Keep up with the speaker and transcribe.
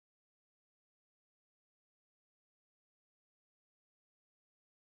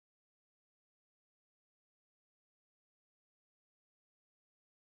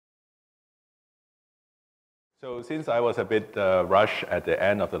So since I was a bit rushed at the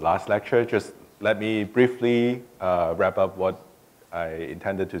end of the last lecture, just let me briefly wrap up what I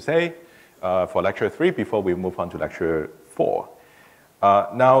intended to say for lecture 3 before we move on to lecture 4.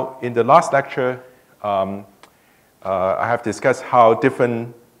 Now, in the last lecture, I have discussed how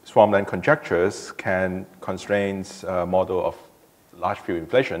different Swampland conjectures can constrain a model of large field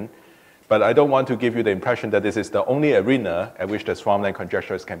inflation. But I don't want to give you the impression that this is the only arena at which the Swampland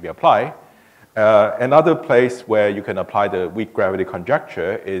conjectures can be applied. Another place where you can apply the weak gravity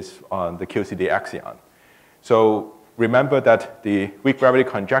conjecture is on the QCD axion. So remember that the weak gravity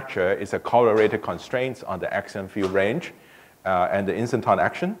conjecture is a correlated constraint on the axion field range and the instanton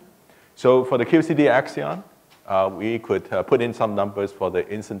action. So for the QCD axion, we could put in some numbers for the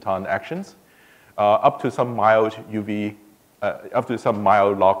instanton actions up to some mild UV, up to some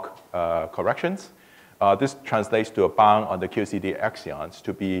mild log corrections. This translates to a bound on the QCD axions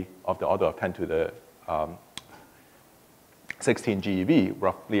to be of the order of 10 to the 16 GeV,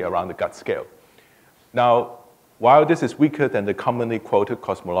 roughly around the gut scale. Now, while this is weaker than the commonly quoted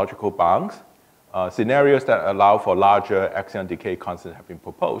cosmological bounds, scenarios that allow for larger axion decay constants have been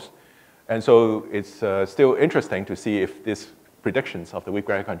proposed. And so it's still interesting to see if these predictions of the weak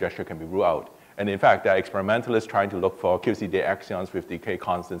gravity conjecture can be ruled out. And in fact, there are experimentalists trying to look for QCD axions with decay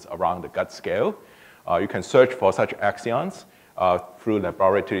constants around the gut scale. You can search for such axions through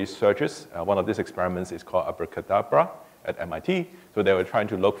laboratory searches. One of these experiments is called Abracadabra at MIT. So they were trying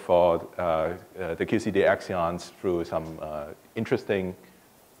to look for the QCD axions through some interesting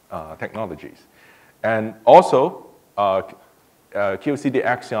technologies. And also, QCD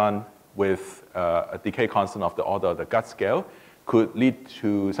axion with a decay constant of the order of the gut scale could lead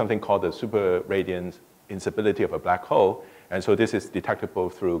to something called the super radiant instability of a black hole. And so this is detectable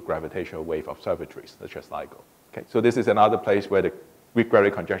through gravitational wave observatories, such as LIGO. Okay, so this is another place where the weak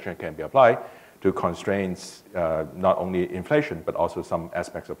gravity conjecture can be applied to constrain not only inflation, but also some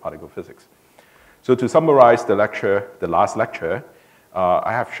aspects of particle physics. So to summarize the lecture, the last lecture,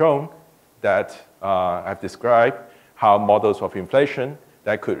 I have shown that I've described how models of inflation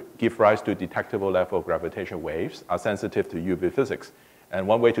that could give rise to detectable level of gravitational waves are sensitive to UV physics. And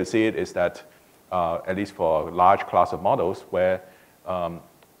one way to see it is that at least for a large class of models where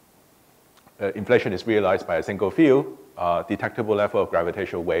inflation is realized by a single field, detectable level of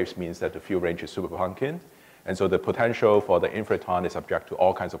gravitational waves means that the field range is super Planckian. And so the potential for the inflaton is subject to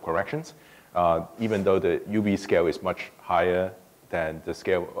all kinds of corrections. Even though the UV scale is much higher than the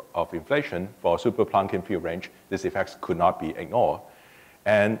scale of inflation, for super Planckian field range, these effects could not be ignored.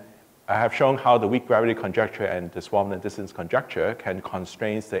 And I have shown how the weak gravity conjecture and the Swampland distance conjecture can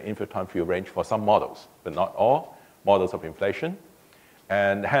constrain the inflaton field range for some models, but not all models of inflation.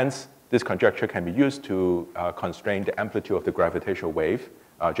 And hence, this conjecture can be used to constrain the amplitude of the gravitational wave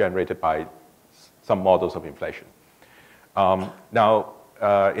generated by some models of inflation. Now,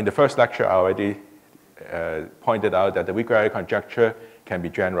 in the first lecture, I already pointed out that the weak gravity conjecture can be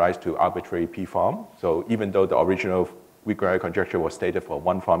generalized to arbitrary p-form. So even though the original weak gravity conjecture was stated for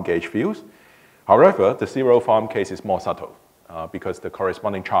one-form gauge fields. However, the zero-form case is more subtle because the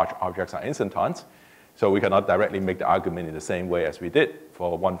corresponding charged objects are instantons. So we cannot directly make the argument in the same way as we did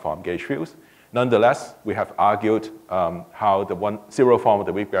for one-form gauge fields. Nonetheless, we have argued how the zero form of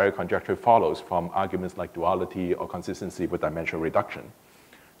the weak gravity conjecture follows from arguments like duality or consistency with dimensional reduction.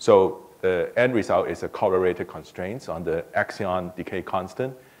 So the end result is a correlated constraints on the axion decay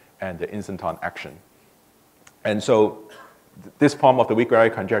constant and the instanton action. And so this form of the weak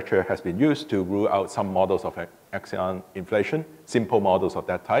gravity conjecture has been used to rule out some models of axion inflation, simple models of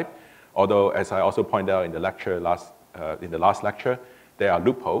that type. Although, as I also pointed out in the lecture in the last lecture, there are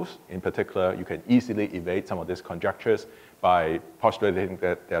loopholes. In particular, you can easily evade some of these conjectures by postulating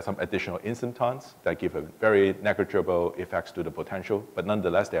that there are some additional instantons that give a very negligible effects to the potential, but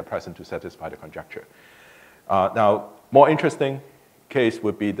nonetheless, they are present to satisfy the conjecture. Now, more interesting case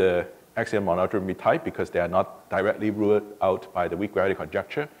would be the axion monodromy type because they are not directly ruled out by the weak gravity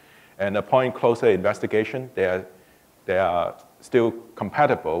conjecture. And upon closer investigation, they are still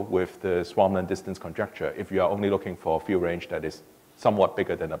compatible with the Swampland distance conjecture if you are only looking for a field range that is somewhat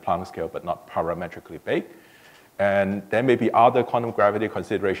bigger than the Planck scale but not parametrically big. And there may be other quantum gravity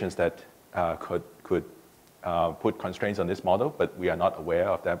considerations that could put constraints on this model, but we are not aware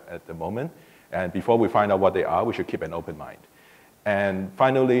of them at the moment. And before we find out what they are, we should keep an open mind. And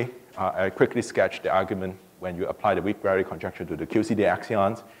finally, I quickly sketched the argument when you apply the weak gravity conjecture to the QCD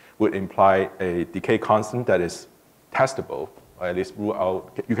axions would imply a decay constant that is testable, or at least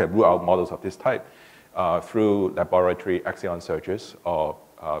you can rule out models of this type through laboratory axion searches or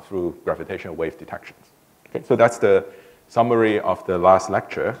through gravitational wave detections. Okay, so that's the summary of the last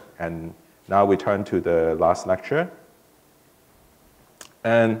lecture. And Now we turn to the last lecture.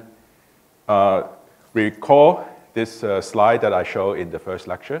 And recall this slide that I showed in the first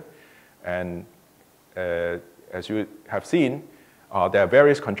lecture. And as you have seen, there are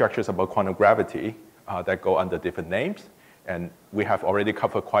various conjectures about quantum gravity that go under different names. And we have already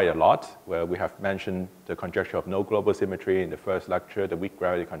covered quite a lot, where we have mentioned the conjecture of no global symmetry in the first lecture, the weak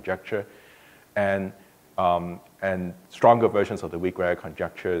gravity conjecture, and stronger versions of the weak gravity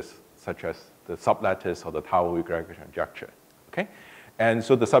conjectures, such as the sublattice or the tower weak gravity conjecture. Okay? And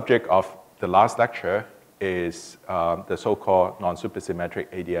so the subject of the last lecture is the so-called non-supersymmetric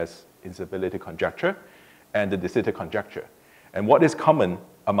ADS instability conjecture and the de Sitter conjecture. And what is common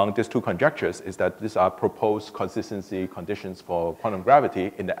among these two conjectures is that these are proposed consistency conditions for quantum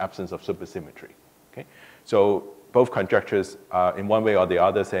gravity in the absence of supersymmetry. Okay? So both conjectures are in one way or the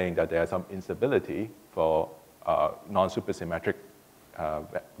other saying that there is some instability for non-supersymmetric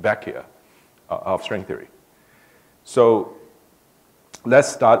vacua of string theory. So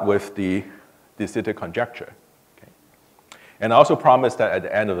let's start with the de Sitter conjecture. Okay? And I also promised that at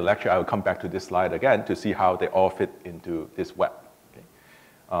the end of the lecture, I will come back to this slide again to see how they all fit into this web.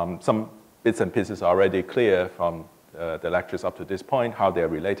 Okay? Some bits and pieces are already clear from the lectures up to this point, how they're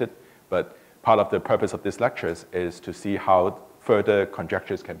related, but part of the purpose of these lectures is to see how further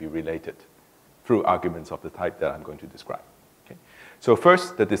conjectures can be related through arguments of the type that I'm going to describe. Okay? So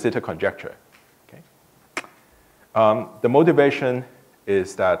first, the de Sitter conjecture. Okay? The motivation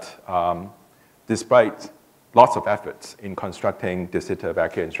is that despite lots of efforts in constructing de Sitter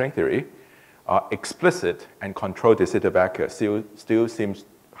vacua in string theory, explicit and controlled de Sitter vacua still seems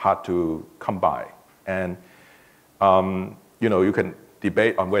hard to come by. And you can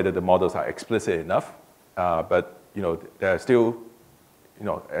debate on whether the models are explicit enough, but there are still,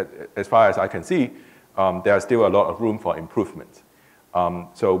 as far as I can see, there is still a lot of room for improvement.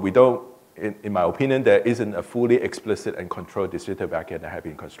 So we don't, in my opinion, there isn't a fully explicit and controlled de Sitter vacua that have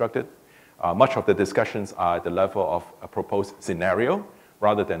been constructed. Much of the discussions are at the level of a proposed scenario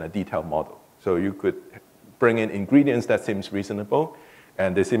rather than a detailed model. So you could bring in ingredients that seems reasonable,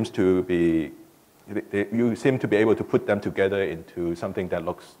 and you seem to be able to put them together into something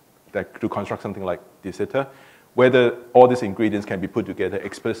to construct something like de Sitter. Whether all these ingredients can be put together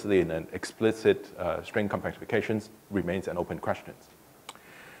explicitly in an explicit string compactifications remains an open question.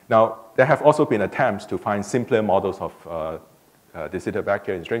 Now, there have also been attempts to find simpler models of de Sitter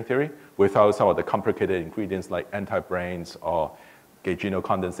vacua in string theory without some of the complicated ingredients like anti-branes or gaugino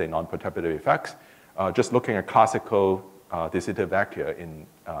condensate non-perturbative effects, just looking at classical de Sitter vacua in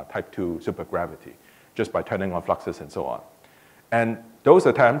type 2 supergravity, just by turning on fluxes and so on. And those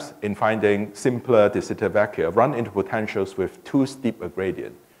attempts in finding simpler de Sitter vacua run into potentials with too steep a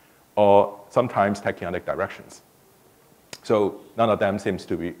gradient, or sometimes tachyonic directions. So none of them seems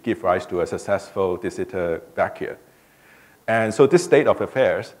to give rise to a successful de Sitter vacua. And so this state of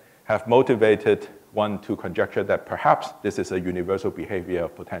affairs have motivated one to conjecture that perhaps this is a universal behavior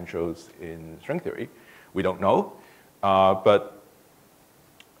of potentials in string theory. We don't know, but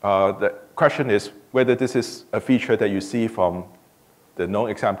the question is whether this is a feature that you see from the known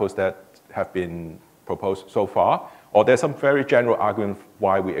examples that have been proposed so far, or there's some very general argument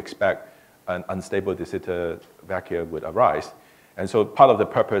why we expect an unstable de Sitter vacua would arise. And so part of the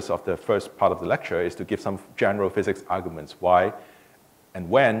purpose of the first part of the lecture is to give some general physics arguments why and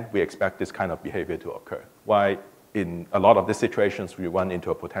when we expect this kind of behavior to occur. Why in a lot of these situations we run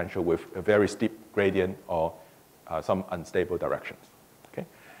into a potential with a very steep gradient or some unstable directions. Okay?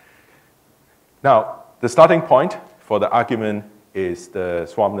 Now, the starting point for the argument is the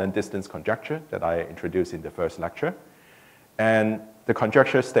Swampland distance conjecture that I introduced in the first lecture. And the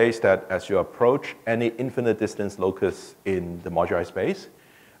conjecture states that as you approach any infinite distance locus in the moduli space,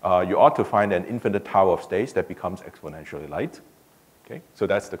 you ought to find an infinite tower of states that becomes exponentially light. Okay? So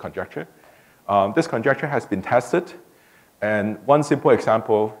that's the conjecture. This conjecture has been tested, and one simple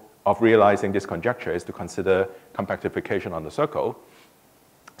example of realizing this conjecture is to consider compactification on the circle.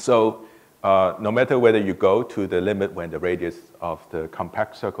 So no matter whether you go to the limit when the radius of the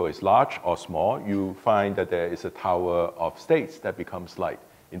compact circle is large or small, you find that there is a tower of states that becomes light,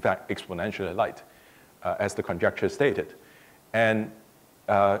 in fact, exponentially light, as the conjecture stated. And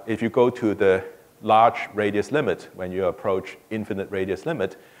if you go to the large radius limit, when you approach infinite radius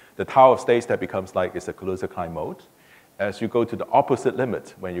limit, the tower of states that becomes light is a Kaluza-Klein mode. As you go to the opposite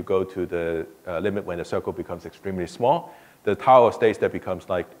limit, when you go to the limit when the circle becomes extremely small, the tower of states that becomes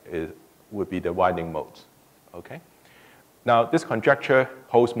light would be the widening modes. Okay? Now, this conjecture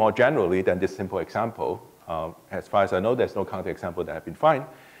holds more generally than this simple example. As far as I know, there's no counterexample that have been found.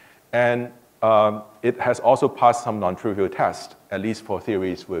 And it has also passed some non-trivial tests, at least for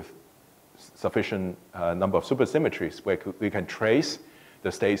theories with sufficient number of supersymmetries where we can trace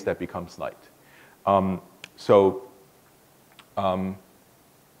the states that becomes light.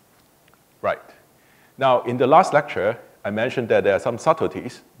 Right. Now, in the last lecture, I mentioned that there are some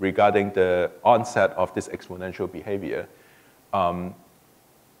subtleties regarding the onset of this exponential behavior,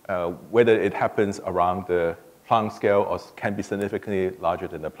 whether it happens around the Planck scale or can be significantly larger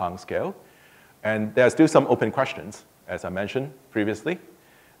than the Planck scale. And there are still some open questions, as I mentioned previously,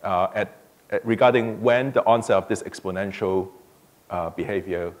 regarding when the onset of this exponential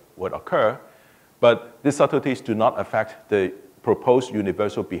behavior would occur. But these subtleties do not affect the proposed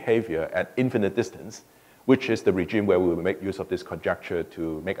universal behavior at infinite distance, which is the regime where we will make use of this conjecture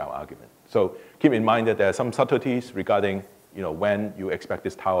to make our argument. So keep in mind that there are some subtleties regarding when you expect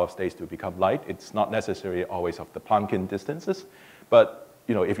this tower of states to become light. It's not necessarily always of the Planckian distances, but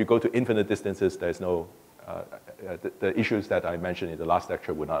if you go to infinite distances, there's no, the issues that I mentioned in the last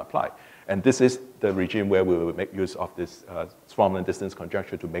lecture would not apply. And this is the regime where we will make use of this Swampland distance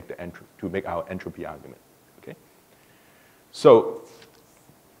conjecture to make our entropy argument. Okay? So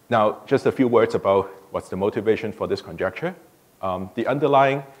now just a few words about what's the motivation for this conjecture. The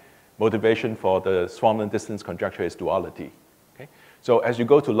underlying motivation for the Swampland distance conjecture is duality. Okay? So as you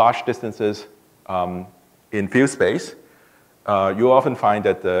go to large distances in field space, you often find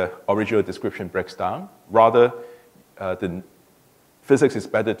that the original description breaks down. Rather, the physics is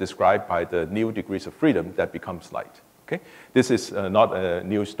better described by the new degrees of freedom that becomes light. Okay? This is not a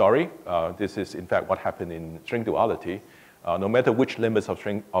new story. This is, in fact, what happened in string duality. No matter which limits of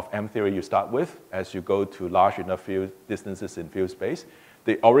string of M theory you start with, as you go to large enough field distances in field space,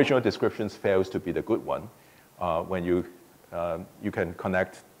 the original descriptions fails to be the good one. When you can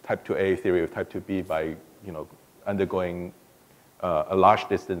connect type 2A theory with type 2B by undergoing a large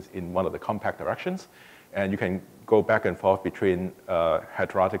distance in one of the compact directions, and you can go back and forth between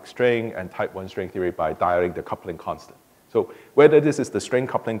heterotic string and type 1 string theory by dialing the coupling constant. So whether this is the string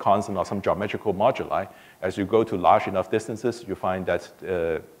coupling constant or some geometrical moduli, as you go to large enough distances, you find that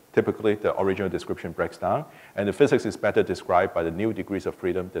typically the original description breaks down, and the physics is better described by the new degrees of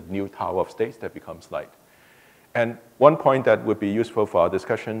freedom, the new tower of states that becomes light. And one point that would be useful for our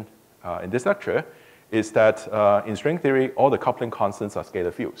discussion in this lecture is that in string theory, all the coupling constants are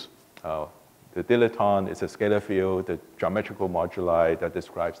scalar fields. The dilaton is a scalar field. The geometrical moduli that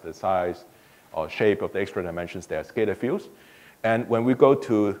describes the size or shape of the extra dimensions, they are scalar fields. And when we go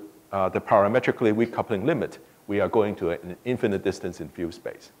to the parametrically weak coupling limit, we are going to an infinite distance in field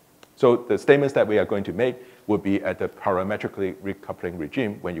space. So the statements that we are going to make would be at the parametrically weak coupling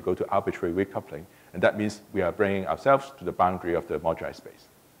regime when you go to arbitrary weak coupling. And that means we are bringing ourselves to the boundary of the moduli space.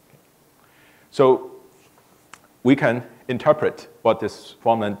 Okay. So we can interpret what this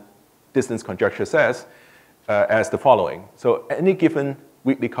Swampland distance conjecture says as the following. So any given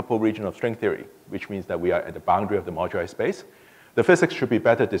weakly coupled region of string theory, which means that we are at the boundary of the moduli space, the physics should be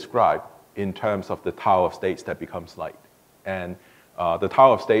better described in terms of the tower of states that becomes light. And the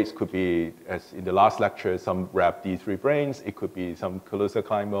tower of states could be, as in the last lecture, some wrapped D3 branes. It could be some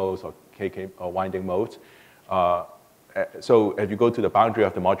Kaluza-Klein modes or KK or winding modes. So if you go to the boundary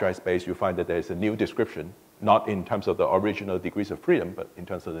of the moduli space, you find that there is a new description, not in terms of the original degrees of freedom, but in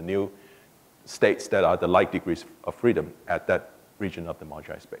terms of the new states that are the light degrees of freedom at that region of the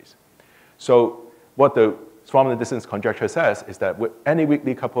moduli space. So what the Swampland distance conjecture says is that any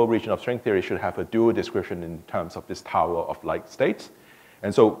weakly coupled region of string theory should have a dual description in terms of this tower of light states.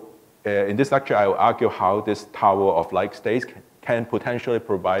 And so in this lecture, I will argue how this tower of light states can potentially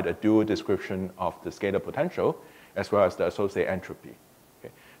provide a dual description of the scalar potential as well as the associated entropy.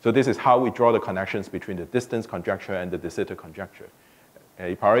 Okay? So this is how we draw the connections between the distance conjecture and the de Sitter conjecture.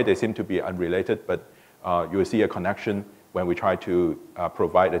 A priori, they seem to be unrelated, but you will see a connection when we try to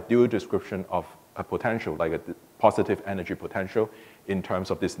provide a dual description of a potential, like a positive energy potential, in terms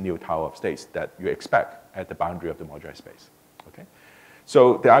of this new tower of states that you expect at the boundary of the moduli space. Okay?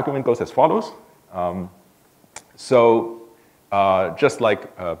 So the argument goes as follows. Just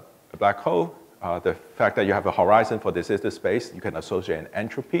like a black hole, the fact that you have a horizon for de Sitter space, you can associate an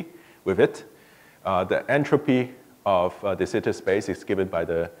entropy with it. The entropy of de Sitter space is given by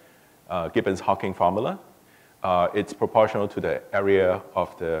the Gibbons-Hawking formula. It's proportional to the area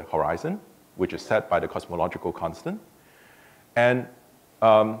of the horizon, which is set by the cosmological constant. And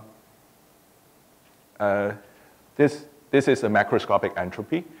this is a macroscopic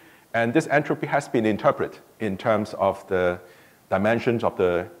entropy. And this entropy has been interpreted in terms of the dimensions of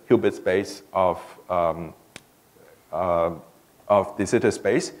the Hilbert space of de Sitter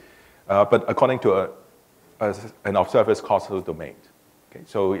space, but according to an observer's causal domain. Okay,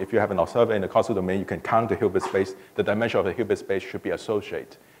 so if you have an observer in the causal domain, you can count the Hilbert space. The dimension of the Hilbert space should be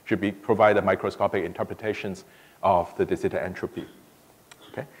associated, should be provided microscopic interpretations of the de Sitter entropy.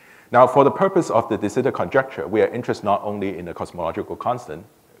 Okay? Now, for the purpose of the de Sitter conjecture, we are interested not only in the cosmological constant.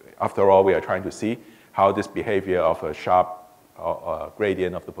 After all, we are trying to see how this behavior of a sharp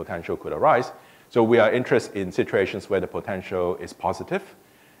gradient of the potential could arise. So we are interested in situations where the potential is positive.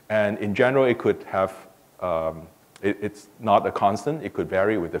 And in general, it could have, it's not a constant. It could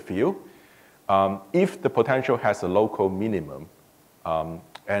vary with the field. If the potential has a local minimum,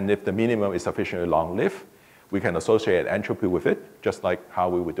 and if the minimum is sufficiently long-lived, we can associate entropy with it, just like how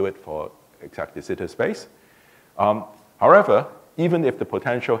we would do it for exact de Sitter space. However, even if the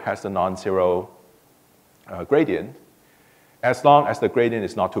potential has a non-zero gradient, as long as the gradient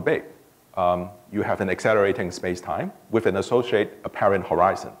is not too big, you have an accelerating space-time with an associated apparent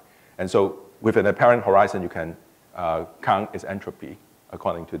horizon. And so with an apparent horizon, you can count its entropy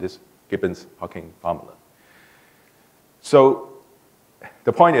according to this Gibbons-Hawking formula. So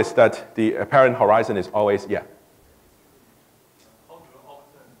the point is that the apparent horizon is always, yeah? How do you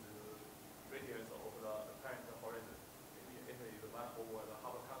obtain the radius of the apparent horizon? If it is 1 over the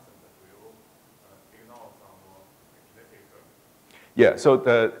Hubble constant, do you ignore some electric term? Yeah, so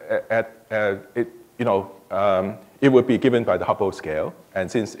it would be given by the Hubble scale. And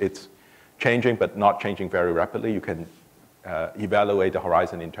since it's changing but not changing very rapidly, you can evaluate the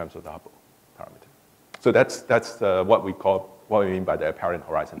horizon in terms of the Hubble parameter. So that's what we mean by the apparent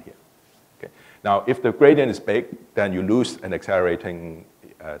horizon here. Okay. Now, if the gradient is big, then you lose an accelerating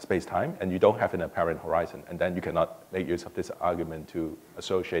space-time, and you don't have an apparent horizon. And then you cannot make use of this argument to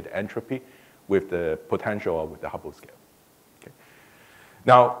associate entropy with the potential or with the Hubble scale. Okay.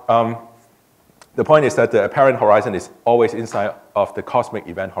 Now, the point is that the apparent horizon is always inside of the cosmic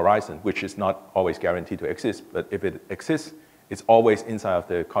event horizon, which is not always guaranteed to exist. But if it exists, it's always inside of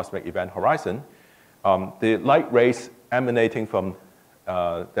the cosmic event horizon. The light rays emanating from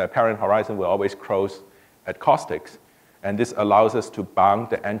the apparent horizon will always cross at caustics. And this allows us to bound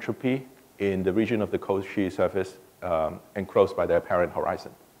the entropy in the region of the Cauchy surface enclosed by the apparent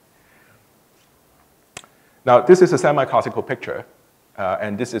horizon. Now, this is a semi-classical picture.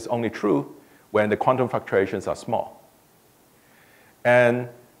 And this is only true when the quantum fluctuations are small. And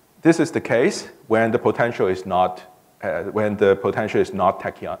this is the case when the potential is not too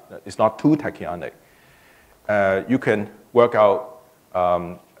tachyonic. You can work out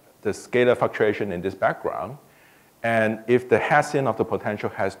the scalar fluctuation in this background. And if the Hessian of the potential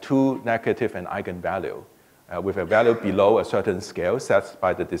has two negative an eigenvalue, with a value below a certain scale set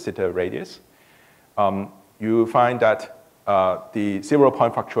by the de Sitter radius, you find that the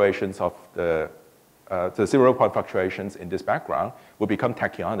 0-point fluctuations of the 0-point fluctuations in this background will become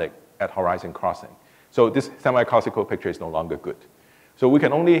tachyonic at horizon crossing. So this semi-classical picture is no longer good. So we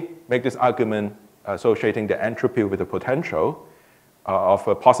can only make this argument associating the entropy with the potential of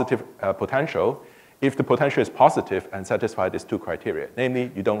a positive potential if the potential is positive and satisfies these two criteria.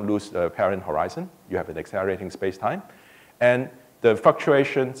 Namely, you don't lose the apparent horizon, you have an accelerating space-time, and the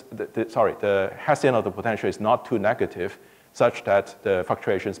fluctuations, the Hessian of the potential is not too negative such that the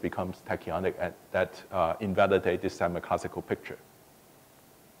fluctuations becomes tachyonic and that invalidate this semi-classical picture.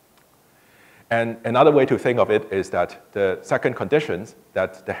 And another way to think of it is that the second conditions,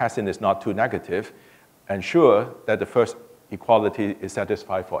 that the Hessian is not too negative, ensure that the first equality is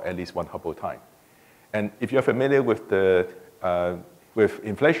satisfied for at least one Hubble time. And if you're familiar with with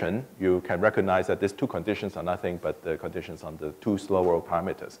inflation, you can recognize that these two conditions are nothing but the conditions on the two slow roll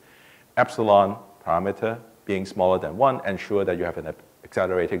parameters. Epsilon parameter being smaller than 1 ensure that you have an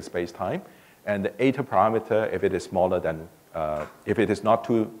accelerating space-time. And the eta parameter, if it is smaller than, if it is not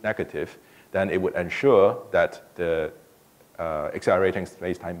too negative, then it would ensure that the accelerating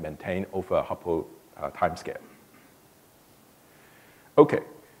space-time maintained over a Hubble timescale. Okay,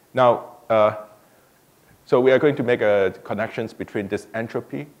 now, so we are going to make connections between this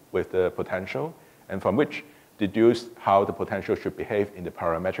entropy with the potential, and from which deduce how the potential should behave in the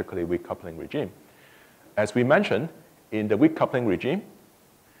parametrically weak coupling regime. As we mentioned, in the weak coupling regime,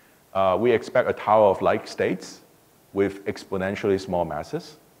 we expect a tower of like states with exponentially small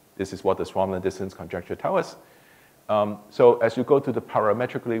masses. This is what the Swampland distance conjecture tells us. So as you go to the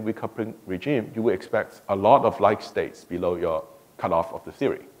parametrically weak coupling regime, you will expect a lot of like states below your cutoff of the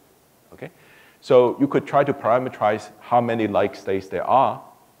theory. Okay? So you could try to parameterize how many like states there are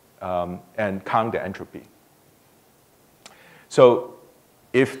and count the entropy. So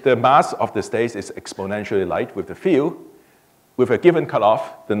if the mass of the states is exponentially light with the field, with a given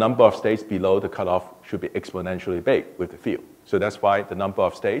cutoff, the number of states below the cutoff should be exponentially big with the field. So that's why the number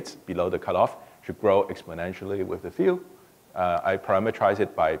of states below the cutoff should grow exponentially with the field. I parameterize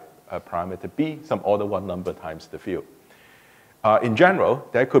it by a parameter b, some order 1 number times the field. In general,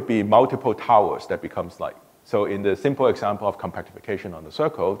 there could be multiple towers that becomes light. So in the simple example of compactification on the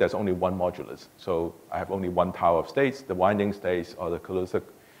circle, there's only one modulus. So I have only one tower of states, the winding states or the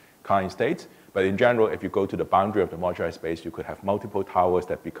Kaluza-Klein states. But in general, if you go to the boundary of the moduli space, you could have multiple towers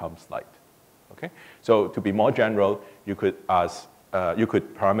that becomes light. Okay? So to be more general, you could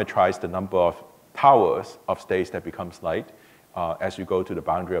parameterize the number of towers of states that becomes light as you go to the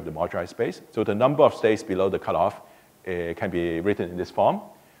boundary of the moduli space. So the number of states below the cutoff can be written in this form.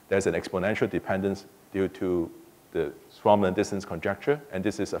 There's an exponential dependence due to the Swampland distance conjecture, and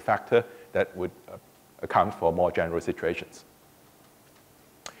this is a factor that would account for more general situations.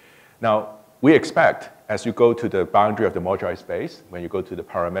 Now, we expect, as you go to the boundary of the moduli space, when you go to the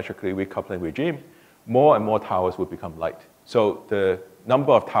parametrically weak coupling regime, more and more towers would become light. So the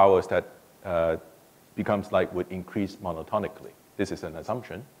number of towers that becomes light would increase monotonically. This is an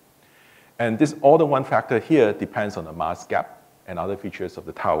assumption. And this order 1 factor here depends on the mass gap and other features of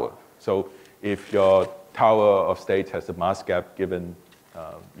the tower. So if your tower of states has a mass gap given,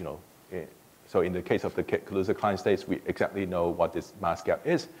 so in the case of the Kaluza-Klein states, we exactly know what this mass gap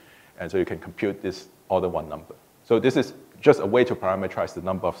is. And so you can compute this order 1 number. So this is just a way to parameterize the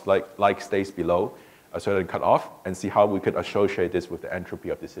number of like states below a certain cutoff and see how we could associate this with the entropy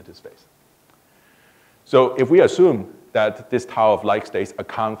of the de Sitter space. So if we assume that this tower of like states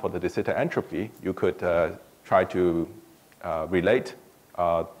account for the de Sitter entropy, you could try to relate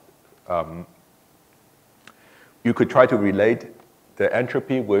the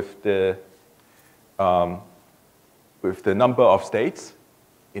entropy with the number of states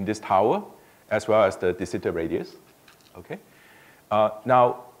in this tower, as well as the de Sitter radius. Okay.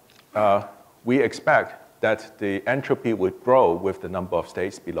 Now, we expect that the entropy would grow with the number of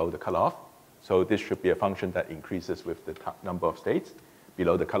states below the cutoff. So this should be a function that increases with the number of states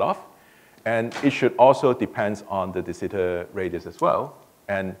below the cutoff. And it should also depend on the de Sitter radius as well.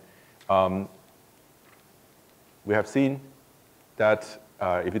 And we have seen that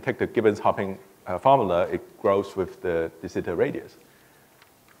if you take the Gibbons-Hopping formula, it grows with the de Sitter radius.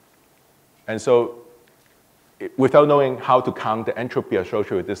 And so without knowing how to count the entropy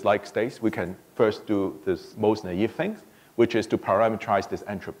associated with this like states, we can first do this most naive thing, which is to parameterize this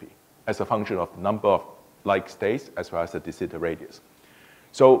entropy as a function of the number of like states as well as the de Sitter radius.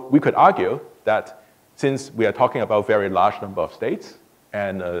 So we could argue that since we are talking about very large number of states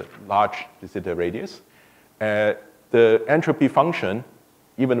and a large de Sitter radius, the entropy function,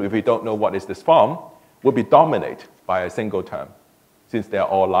 even if we don't know what is this form, will be dominated by a single term, since they are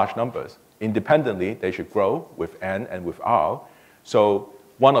all large numbers. Independently, they should grow with n and with r. So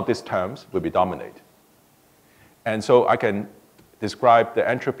one of these terms will be dominated. And so I can describe the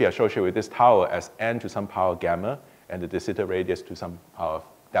entropy associated with this tower as n to some power gamma and the de Sitter radius to some power of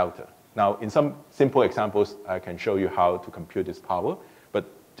delta. Now, in some simple examples, I can show you how to compute this power, but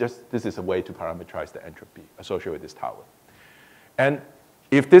just this is a way to parameterize the entropy associated with this tower. And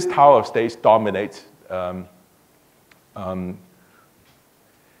if this tower of states dominates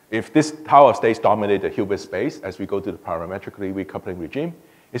if this tower of states dominates the Hilbert space as we go to the parametrically weak coupling regime,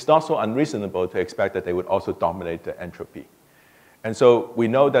 it's not so unreasonable to expect that they would also dominate the entropy. And so we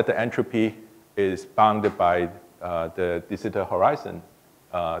know that the entropy is bounded by the de Sitter horizon,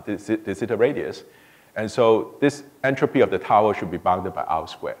 de Sitter radius. And so this entropy of the tower should be bounded by R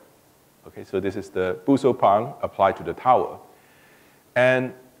squared. Okay, so this is the Boussel-Pang applied to the tower.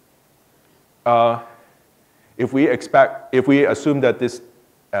 And if we assume that this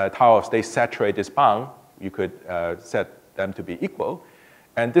tower of states saturate this bound, you could set them to be equal.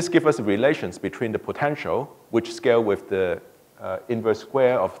 And this gives us relations between the potential, which scale with the inverse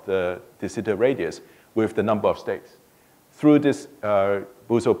square of the de Sitter radius, with the number of states. Through this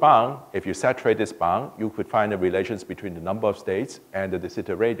Boussel-Pang, if you saturate this bound, you could find the relations between the number of states and the de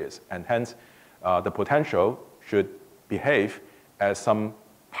Sitter radius. And hence, the potential should behave as some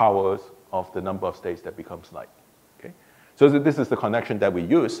powers of the number of states that becomes light. Okay? So this is the connection that we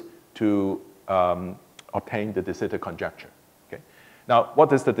use to obtain the de Sitter conjecture. Okay? Now, what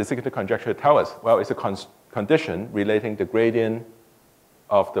does the de Sitter conjecture tell us? Well, it's a condition relating the gradient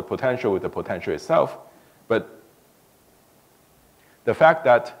of the potential with the potential itself. But the fact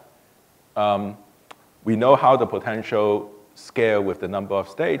that we know how the potential scale with the number of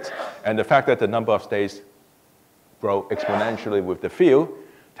states, and the fact that the number of states grow exponentially with the field,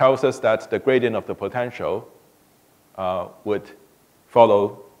 tells us that the gradient of the potential would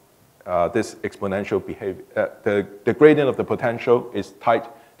follow this exponential behavior. The gradient of the potential is tied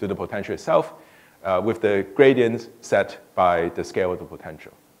to the potential itself, with the gradients set by the scale of the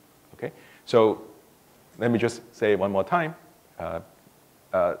potential. Okay? So let me just say it one more time.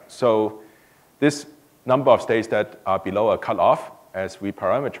 So this number of states that are below a cutoff, as we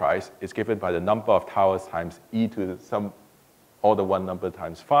parameterize, is given by the number of towers times e to some order 1 number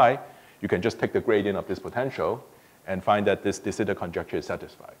times phi. You can just take the gradient of this potential and find that this de Sitter conjecture is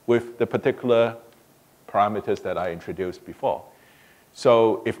satisfied with the particular parameters that I introduced before.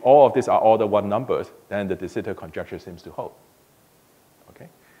 So if all of these are order 1 numbers, then the de Sitter conjecture seems to hold. Okay?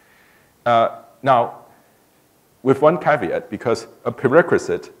 Now, with one caveat, because a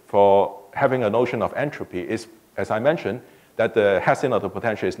prerequisite for having a notion of entropy is, as I mentioned, that the Hessian of the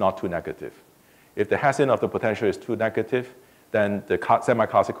potential is not too negative. If the Hessian of the potential is too negative, then the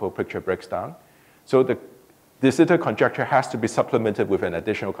semi-classical picture breaks down. So the de Sitter conjecture has to be supplemented with an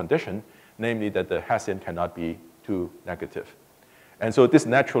additional condition, namely that the Hessian cannot be too negative. And so this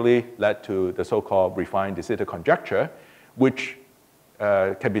naturally led to the so-called refined de Sitter conjecture, which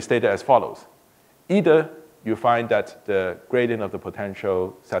can be stated as follows. Either you find that the gradient of the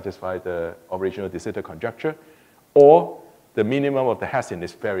potential satisfies the original de Sitter conjecture, or the minimum of the Hessian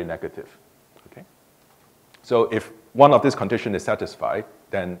is very negative. Okay? So if one of these conditions is satisfied,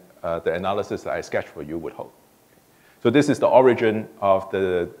 then the analysis that I sketched for you would hold. So this is the origin of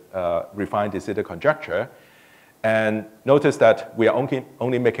the refined de Sitter conjecture. And notice that we are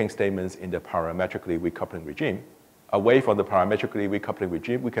only making statements in the parametrically weak coupling regime. Away from the parametrically weak coupling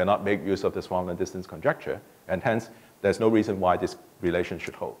regime, we cannot make use of the Swampland distance conjecture, and hence, there's no reason why this relation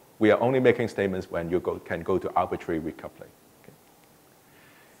should hold. We are only making statements when you can go to arbitrary weak coupling. Okay.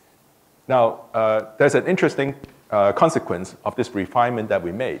 Now, there's an interesting consequence of this refinement that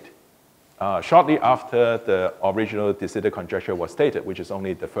we made. Shortly after the original de Sitter conjecture was stated, which is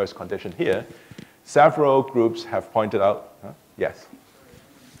only the first condition here, several groups have pointed out, yes?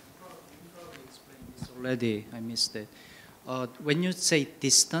 You probably explained this already, I missed it. When you say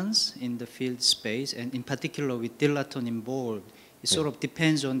distance in the field space, and in particular with dilaton involved, it sort of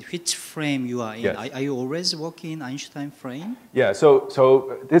depends on which frame you are in. Yes. Are you always working in Einstein frame? Yeah,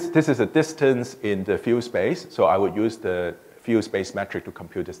 so this is a distance in the field space, so I would use the field space metric to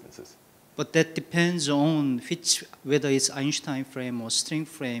compute distances. But that depends on whether it's Einstein frame or string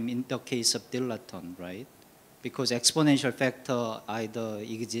frame in the case of dilaton, right? Because exponential factor either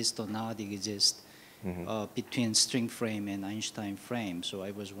exists or not exist between string frame and Einstein frame. So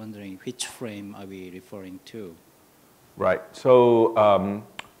I was wondering which frame are we referring to? Right. So,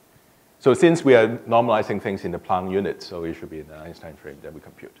 so since we are normalizing things in the Planck unit, so it should be in the Einstein frame that we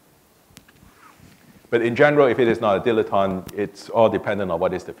compute. But in general, if it is not a dilaton, it's all dependent on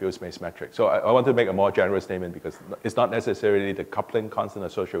what is the field space metric. So I want to make a more general statement because it's not necessarily the coupling constant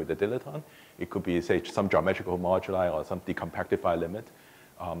associated with the dilaton. It could be, say, some geometrical moduli or some decompactified limit.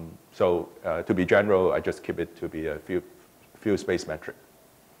 So to be general, I just keep it to be a field space metric.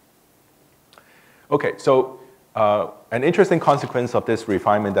 Okay, so an interesting consequence of this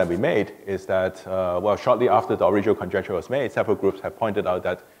refinement that we made is that, well, shortly after the original conjecture was made, several groups have pointed out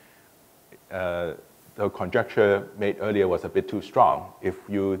that the conjecture made earlier was a bit too strong. If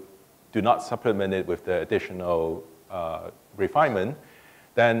you do not supplement it with the additional refinement,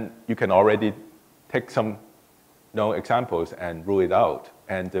 then you can already take some known examples and rule it out.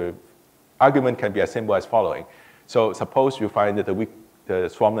 And the argument can be as simple as following. So suppose you find that the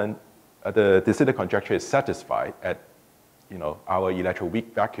Swampland, the de Sitter conjecture is satisfied at our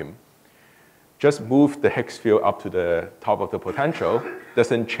electroweak vacuum. Just move the Higgs field up to the top of the potential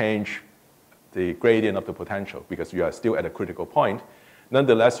doesn't change the gradient of the potential because you are still at a critical point.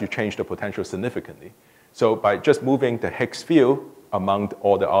 Nonetheless, you change the potential significantly. So by just moving the Higgs field among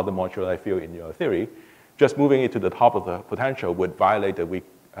all the other moduli field in your theory, just moving it to the top of the potential would violate the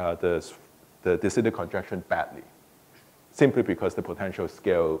de Sitter conjecture badly, simply because the potential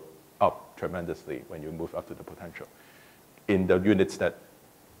scale up tremendously when you move up to the potential in the units that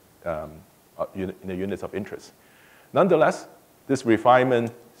in the units of interest. Nonetheless, this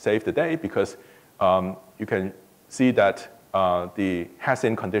refinement saved the day because you can see that the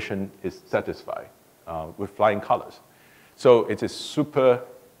Hessian condition is satisfied with flying colors. So it is super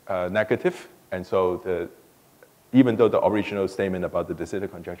negative, and so even though the original statement about the de Sitter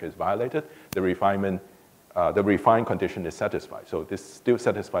conjecture is violated, the refined condition is satisfied. So this still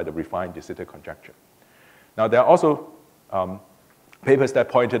satisfies the refined de Sitter conjecture. Now there are also papers that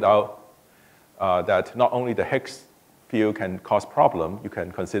pointed out that not only the Higgs field can cause problem, you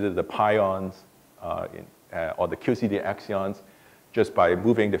can consider the pions or the QCD axions. Just by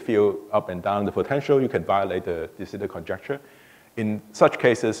moving the field up and down the potential, you can violate the de Sitter conjecture. In such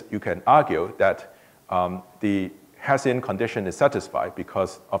cases, you can argue that the Hessian condition is satisfied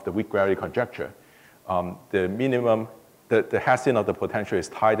because of the weak gravity conjecture. The Hessian of the potential is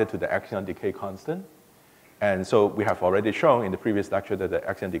tied to the axion decay constant. And so we have already shown in the previous lecture that the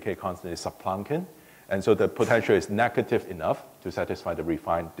axion decay constant is sub-Planckian. And so the potential is negative enough to satisfy the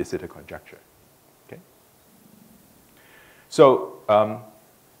refined de Sitter conjecture. Okay? So,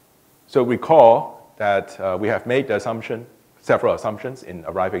 so recall that we have made the assumption, several assumptions in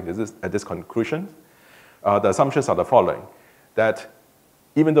arriving at this conclusion. The assumptions are the following, that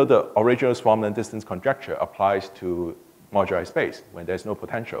even though the original Swampland distance conjecture applies to moduli space when there's no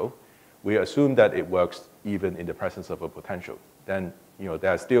potential, we assume that it works even in the presence of a potential. Then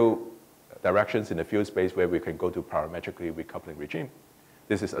there are still directions in the field space where we can go to parametrically recoupling regime.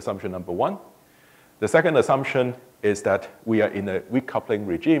 This is assumption number one. The second assumption is that we are in a recoupling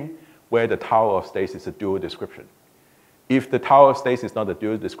regime where the tower of states is a dual description. If the tower of states is not a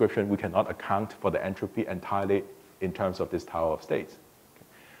dual description, we cannot account for the entropy entirely in terms of this tower of states. Okay.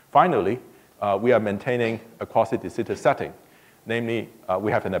 Finally, we are maintaining a quasi-de Sitter setting. Namely,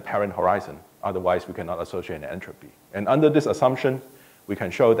 we have an apparent horizon. Otherwise, we cannot associate an entropy. And under this assumption, we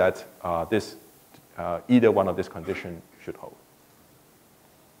can show that either one of these conditions should hold.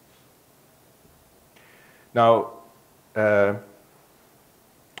 Now,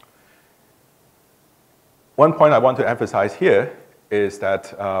 one point I want to emphasize here is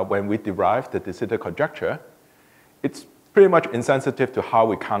that when we derive the de Sitter conjecture, it's pretty much insensitive to how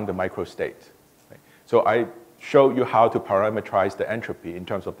we count the microstate. Right? So I showed you how to parameterize the entropy in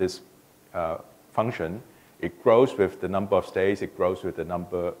terms of this function. It grows with the number of states. It grows with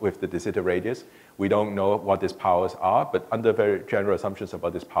the de Sitter radius. We don't know what these powers are, but under very general assumptions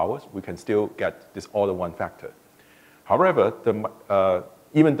about these powers, we can still get this order 1 factor. However,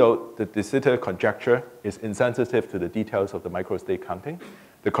 even though the de Sitter conjecture is insensitive to the details of the microstate counting,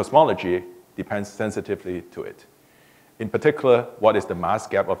 the cosmology depends sensitively to it. In particular, what is the mass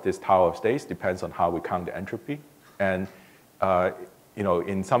gap of this tower of states depends on how we count the entropy. And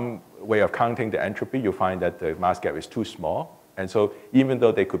in some way of counting the entropy, you find that the mass gap is too small. And so even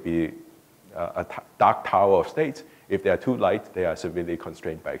though they could be a dark tower of states, if they are too light, they are severely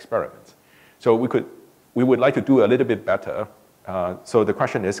constrained by experiments. So we would like to do a little bit better. So the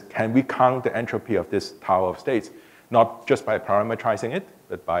question is, can we count the entropy of this tower of states, not just by parameterizing it,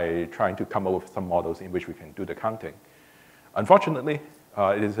 but by trying to come up with some models in which we can do the counting? Unfortunately,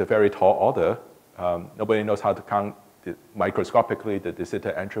 it is a very tall order. Nobody knows how to count microscopically the de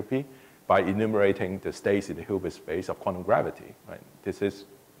Sitter entropy by enumerating the states in the Hilbert space of quantum gravity. Right? This is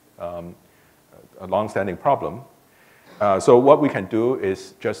a long-standing problem. So what we can do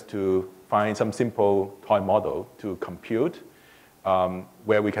is just to find some simple toy model to compute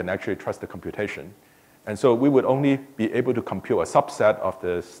where we can actually trust the computation. And so we would only be able to compute a subset of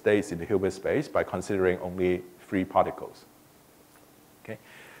the states in the Hilbert space by considering only free particles. Okay?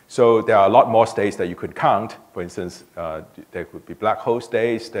 So there are a lot more states that you could count. For instance, there could be black hole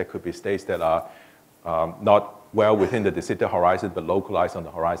states. There could be states that are not well within the de Sitter horizon, but localized on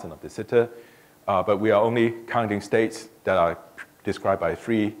the horizon of de Sitter. But we are only counting states that are described by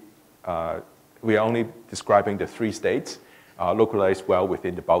three. We are only describing the 3 states localized well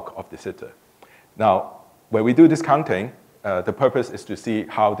within the bulk of de Sitter. Now, when we do this counting, the purpose is to see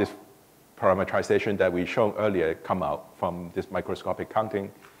how this parameterization that we shown earlier come out from this microscopic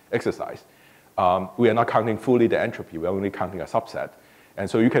counting exercise. We are not counting fully the entropy. We're only counting a subset. And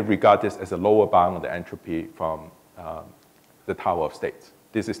so you can regard this as a lower bound of the entropy from the tower of states.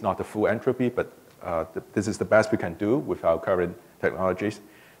 This is not the full entropy, but this is the best we can do with our current technologies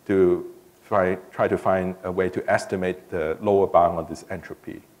to try to find a way to estimate the lower bound of this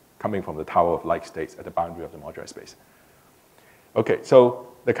entropy coming from the tower of like states at the boundary of the moduli space. Okay, so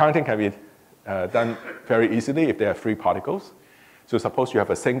the counting can be done very easily if there are 3 particles. So suppose you have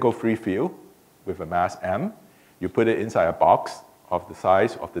a single free field with a mass m. You put it inside a box of the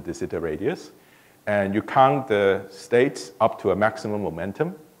size of the de Sitter radius, and you count the states up to a maximum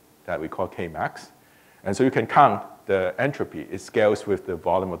momentum that we call K max. And so you can count the entropy. It scales with the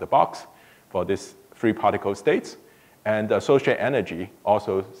volume of the box for these 3 particle states. And the associated energy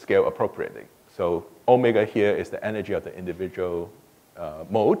also scale appropriately. So omega here is the energy of the individual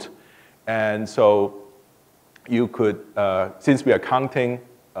mode. And so you could, since we are counting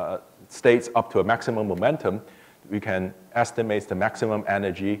states up to a maximum momentum, we can estimate the maximum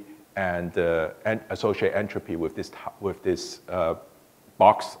energy and associate entropy with this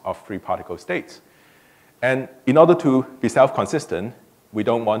box of 3 particle states. And in order to be self-consistent, we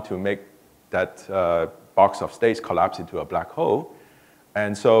don't want to make that box of states collapse into a black hole.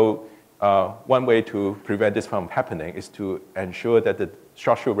 And so one way to prevent this from happening is to ensure that the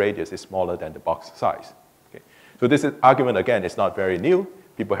structural radius is smaller than the box size. Okay. So this argument, again, is not very new.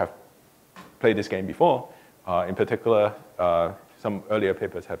 People have played this game before. In particular, some earlier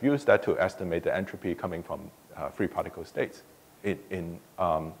papers have used that to estimate the entropy coming from free particle states in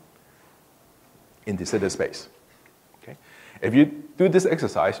de Sitter space. Okay? If you do this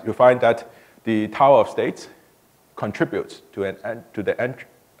exercise, you find that the tower of states contributes to the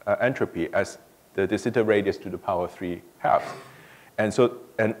entropy as the de Sitter radius to the power 3 halves.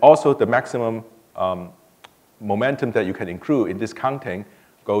 And also the maximum momentum that you can include in this counting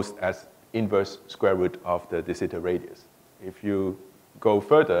goes as inverse square root of the de Sitter radius. If you go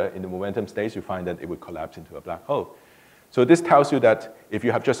further in the momentum states, you find that it would collapse into a black hole. So this tells you that if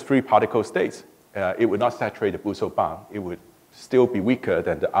you have just free particle states, it would not saturate the Bousseau bound. It would still be weaker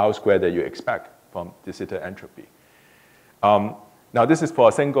than the R squared that you expect from de Sitter entropy. Now this is for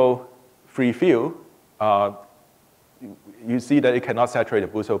a single free field. You see that it cannot saturate the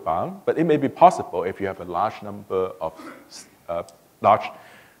Bousseau bound, but it may be possible if you have a large number of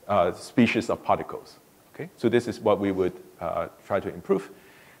species of particles. Okay? So this is what we would try to improve.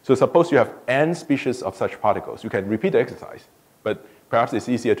 So suppose you have n species of such particles. You can repeat the exercise, but perhaps it's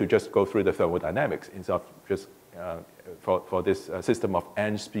easier to just go through the thermodynamics instead of just for this system of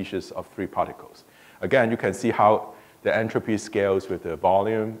n species of 3 particles. Again, you can see how the entropy scales with the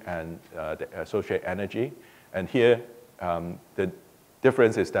volume and the associated energy. And here, the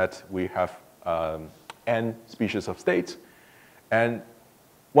difference is that we have n species of states. And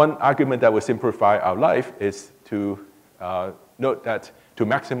one argument that will simplify our life is to note that to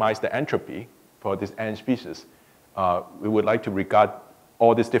maximize the entropy for this n species, we would like to regard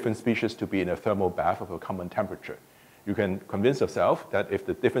all these different species to be in a thermal bath of a common temperature. You can convince yourself that if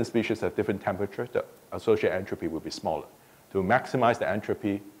the different species have different temperatures, the associated entropy will be smaller. To maximize the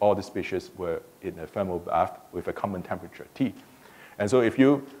entropy, all the species were in a thermal bath with a common temperature, T. And so if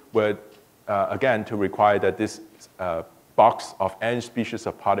you were, again, to require that this box of n species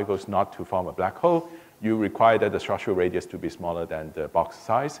of particles not to form a black hole, you require that the structural radius to be smaller than the box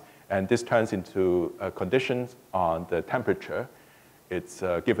size. And this turns into conditions on the temperature. It's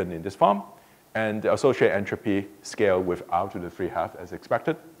given in this form. And the associated entropy scale with R to the 3 half as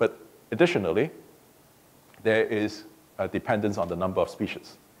expected. But additionally, there is a dependence on the number of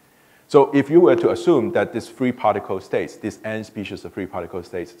species. So if you were to assume that these free particle states, these n species of free particle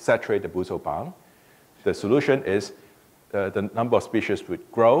states, saturate the Bousseau bound, the solution is the number of species would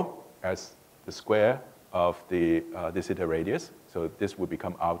grow as the square of the de Sitter radius. So this would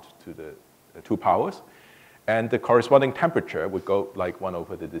become out to the 2 powers. And the corresponding temperature would go like 1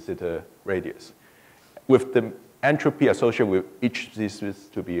 over the de Sitter radius, with the entropy associated with each species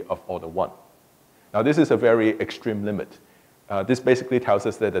to be of order 1. Now, this is a very extreme limit. This basically tells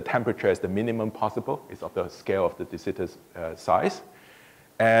us that the temperature is the minimum possible, is of the scale of the de Sitter's size.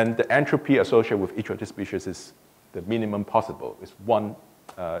 And the entropy associated with each of the species is the minimum possible. It's 1,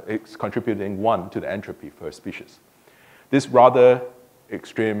 it's contributing 1 to the entropy per species. This rather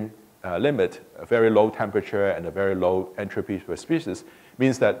extreme limit, a very low temperature and a very low entropy per species,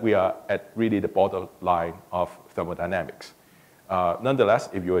 means that we are at really the borderline of thermodynamics. Nonetheless,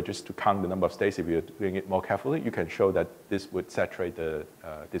 if you were just to count the number of states, if you're doing it more carefully, you can show that this would saturate the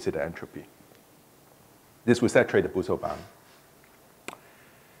de Sitter entropy. This would saturate the Bousseau bound.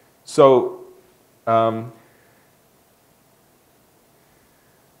 So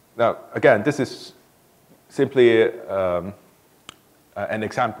now, again, this is simply an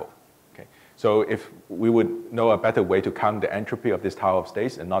example. Okay? So if we would know a better way to count the entropy of this tower of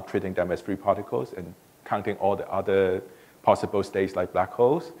states and not treating them as free particles and counting all the other possible states like black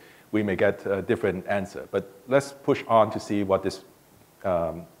holes, we may get a different answer. But let's push on to see what this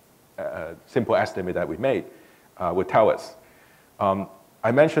simple estimate that we made would tell us.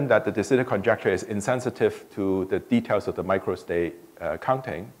 I mentioned that the de Sitter conjecture is insensitive to the details of the microstate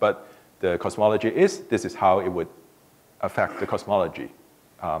counting, but the cosmology is, this is how it would affect the cosmology.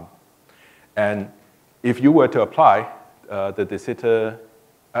 And if you were to apply the de Sitter,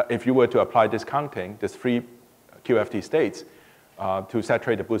 if you were to apply this counting, this free QFT states, to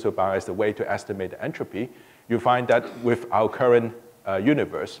saturate the Bousseau bound as the way to estimate the entropy, you find that with our current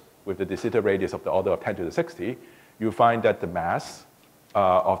universe, with the de Sitter radius of the order of 10 to the 60, you find that the mass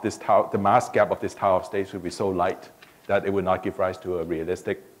of this tower, the mass gap of this tower of states would be so light that it would not give rise to a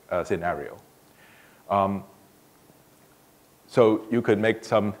realistic scenario. So you could make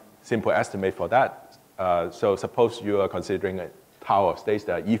some simple estimate for that. So suppose you are considering a tower of states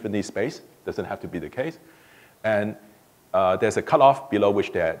that are evenly spaced. Doesn't have to be the case. And there's a cutoff below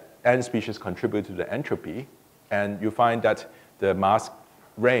which the n species contribute to the entropy. And you find that the mass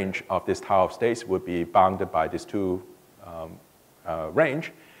range of this tower of states would be bounded by these 2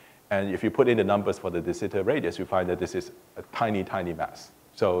 range. And if you put in the numbers for the de Sitter radius, you find that this is a tiny, tiny mass.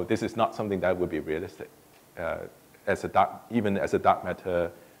 So this is not something that would be realistic as a dark, even as a dark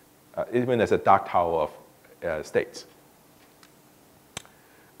matter, even as a dark tower of states.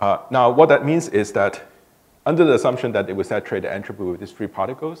 Now, what that means is that under the assumption that it will saturate the entropy with these free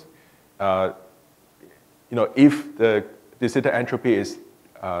particles, if the de Sitter entropy is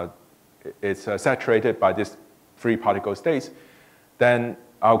saturated by these free particle states, then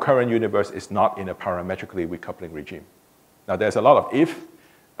our current universe is not in a parametrically weak coupling regime. Now, there's a lot of if,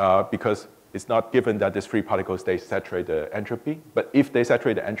 because it's not given that these free particle states saturate the entropy, but if they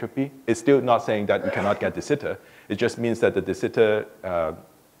saturate the entropy, it's still not saying that we cannot get de Sitter. It just means that the de Sitter,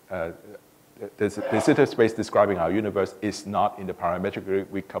 de Sitter space describing our universe is not in the parametrically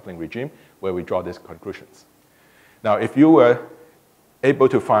weak coupling regime where we draw these conclusions. Now, if you were able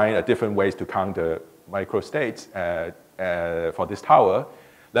to find different ways to count the microstates for this tower,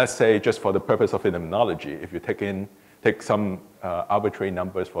 let's say just for the purpose of phenomenology, if you take some arbitrary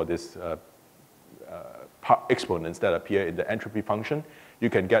numbers for this exponents that appear in the entropy function, you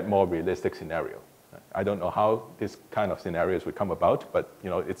can get more realistic scenario. I don't know how this kind of scenarios would come about, but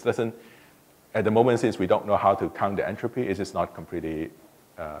it doesn't, at the moment, since we don't know how to count the entropy, it is not completely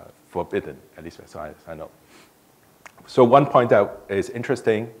forbidden, at least as far as I know. So one point that is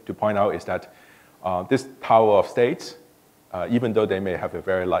interesting to point out is that this tower of states, even though they may have a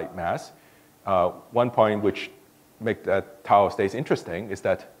very light mass, one point which makes that tower of states interesting is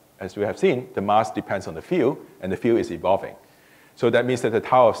that, as we have seen, the mass depends on the field, and the field is evolving. So that means that the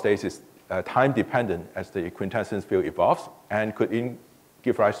tower of states is time-dependent as the quintessence field evolves, and could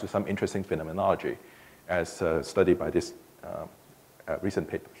give rise to some interesting phenomenology, as studied by this recent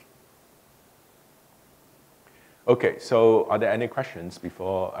papers. Okay, so are there any questions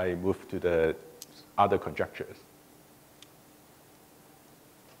before I move to the other conjectures?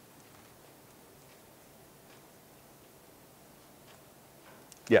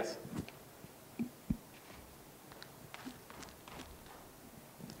 Yes.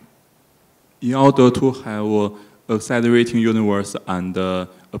 In order to have an accelerating universe and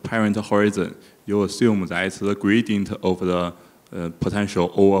apparent horizon, you assume that the gradient of the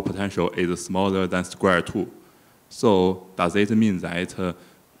potential over potential is smaller than square 2. So does it mean that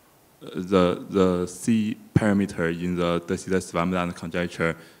the C parameter in the de Sitter Swampland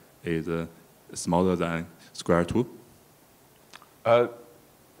conjecture is smaller than square 2?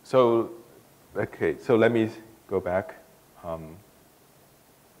 So let me go back.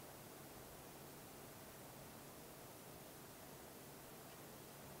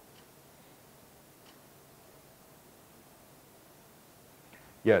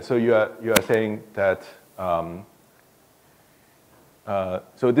 Yeah, so you are saying that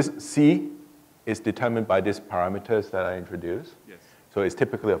so this C is determined by these parameters that I introduced. Yes. So it's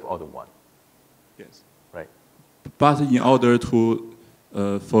typically of order 1. Yes. Right. But in order to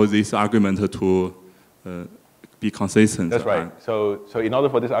for this argument to be consistent. That's right. So in order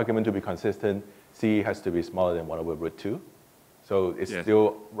for this argument to be consistent, C has to be smaller than 1 over root 2. So it's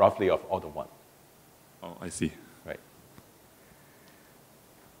still roughly of order 1. Oh, I see. Right.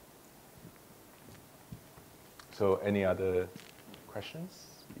 So any other questions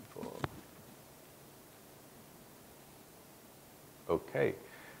before? Okay.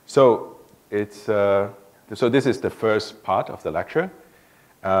 So it's so this is the first part of the lecture.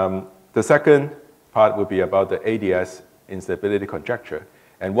 The second part will be about the ADS instability conjecture.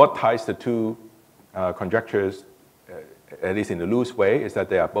 And what ties the two conjectures, at least in a loose way, is that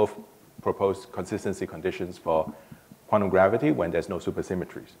they are both proposed consistency conditions for quantum gravity when there's no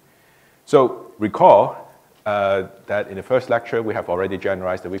supersymmetries. So recall that in the first lecture, we have already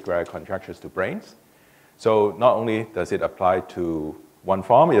generalized the weak gravity conjectures to branes. So not only does it apply to one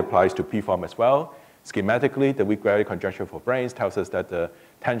form, it applies to P form as well. Schematically, the weak gravity conjecture for branes tells us that the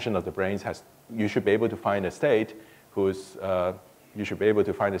tension of the branes you should be able to find a state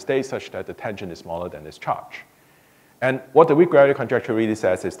such that the tension is smaller than its charge. And what the weak gravity conjecture really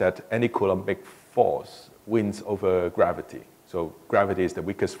says is that any Coulombic force wins over gravity. So gravity is the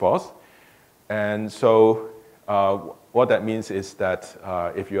weakest force. And so what that means is that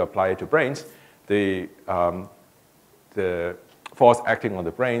if you apply it to branes, the force acting on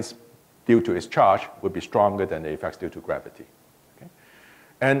the branes due to its charge would be stronger than the effects due to gravity. Okay?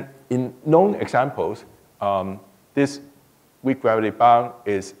 And in known examples, this weak gravity bound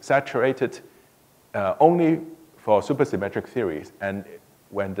is saturated only for supersymmetric theories, and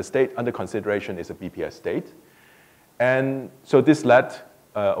when the state under consideration is a BPS state. And so this led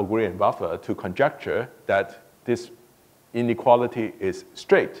O'Grady and Buffer to conjecture that this inequality is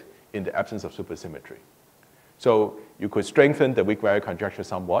straight in the absence of supersymmetry. So you could strengthen the weak gravity conjecture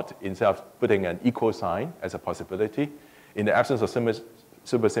somewhat instead of putting an equal sign as a possibility. In the absence of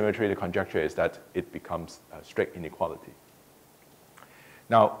supersymmetry conjecture is that it becomes a strict inequality.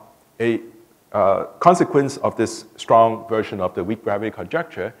 Now, a consequence of this strong version of the weak gravity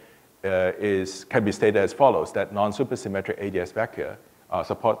conjecture can be stated as follows, that non-supersymmetric ADS vector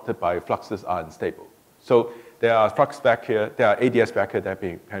supported by fluxes are unstable. So there are ADS vector that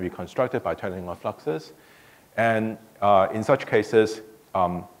can be constructed by turning on fluxes. And in such cases,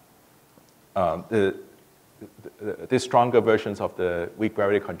 these stronger versions of the weak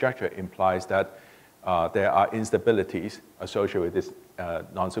gravity conjecture implies that there are instabilities associated with this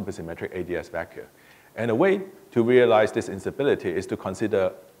non-supersymmetric ADS vector. And a way to realize this instability is to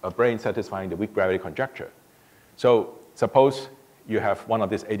consider a brane satisfying the weak gravity conjecture. So suppose you have one of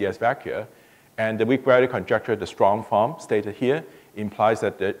these ADS vector, and the weak gravity conjecture, the strong form stated here, implies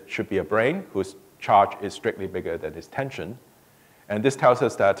that there should be a brane whose charge is strictly bigger than its tension. And this tells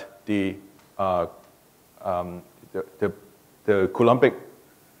us that the Coulombic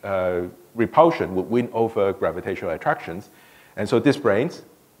repulsion would win over gravitational attractions. And so these branes,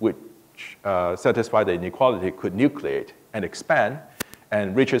 which satisfy the inequality, could nucleate and expand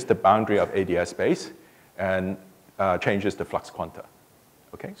and reaches the boundary of ADS space and changes the flux quanta.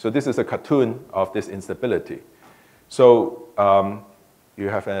 Okay? So this is a cartoon of this instability. So you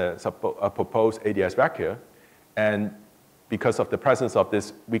have a proposed ADS vacuum, and because of the presence of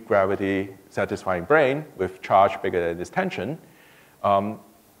this weak gravity satisfying brane with charge bigger than this tension,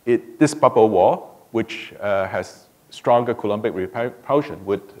 this bubble wall, which has stronger Coulombic repulsion,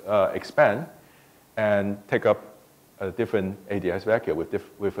 would expand and take up a different ADS vacuum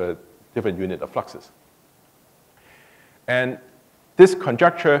with a different unit of fluxes. And this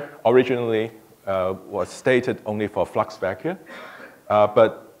conjecture originally was stated only for flux vacuum,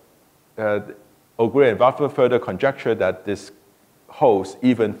 but O'Grady and Wafler further conjecture that this holds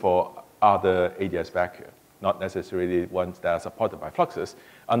even for other ADS vacuum, not necessarily ones that are supported by fluxes.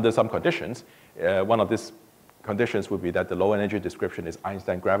 Under some conditions, one of these conditions would be that the low energy description is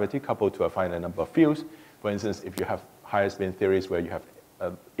Einstein gravity coupled to a finite number of fields. For instance, if you have higher spin theories where you have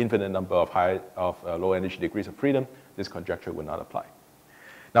an infinite number of low energy degrees of freedom, this conjecture would not apply.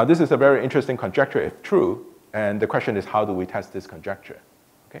 Now, this is a very interesting conjecture if true, and the question is, how do we test this conjecture?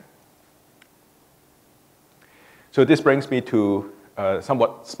 Okay? So this brings me to a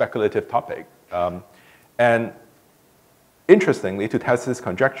somewhat speculative topic. And interestingly, to test this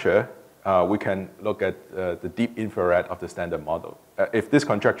conjecture, we can look at the deep infrared of the standard model. If this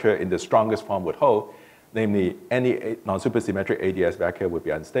conjecture in the strongest form would hold, namely any non-supersymmetric ADS vacuum would be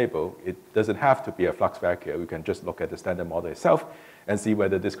unstable, it doesn't have to be a flux vacuum. We can just look at the standard model itself and see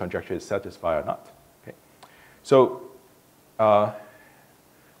whether this conjecture is satisfied or not. Okay? So the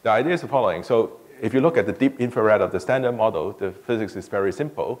idea is the following. So if you look at the deep infrared of the standard model, the physics is very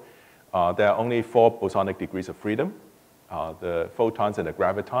simple. There are only 4 bosonic degrees of freedom, the photons and the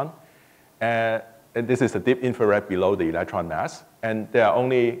graviton. And this is the deep infrared below the electron mass. And there are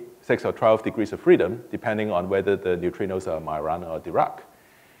only 6 or 12 degrees of freedom, depending on whether the neutrinos are Majorana or Dirac.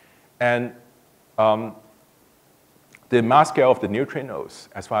 And the mass scale of the neutrinos,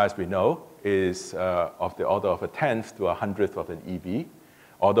 as far as we know, is of the order of a 10th to a 100th of an eV,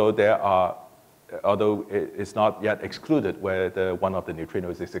 although it's not yet excluded whether one of the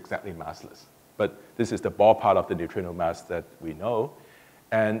neutrinos is exactly massless. But this is the ballpark of the neutrino mass that we know.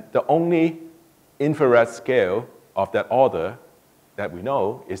 And the only infrared scale of that order that we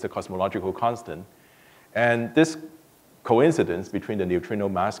know is the cosmological constant. And this coincidence between the neutrino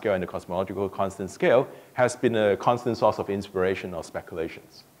mass scale and the cosmological constant scale has been a constant source of inspiration or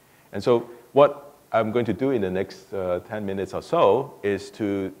speculations. And so what I'm going to do in the next 10 minutes or so is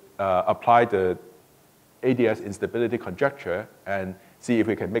to apply the ADS instability conjecture and see if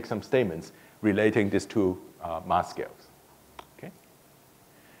we can make some statements relating these two mass scales. Okay?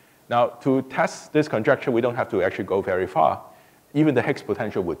 Now, to test this conjecture, we don't have to actually go very far. Even the Higgs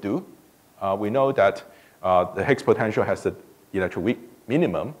potential would do. We know that the Higgs potential has the electroweak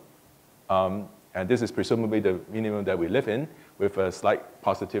minimum, and this is presumably the minimum that we live in with a slight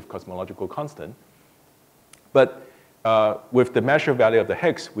positive cosmological constant. But with the measure value of the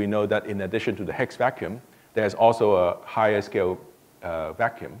Higgs, we know that in addition to the Higgs vacuum, there's also a higher scale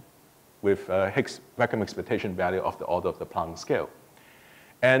vacuum with a Higgs vacuum expectation value of the order of the Planck scale.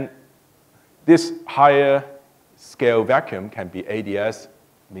 And this higher scale vacuum can be ADS,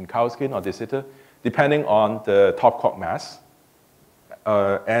 Minkowski, or de Sitter, depending on the top quark mass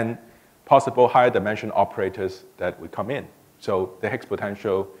and possible higher dimension operators that would come in. So the Higgs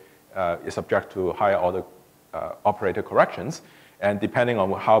potential is subject to higher order operator corrections. And depending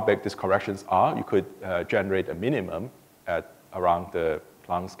on how big these corrections are, you could generate a minimum at around the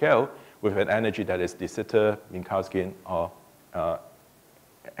Planck scale with an energy that is de Sitter, Minkowski, or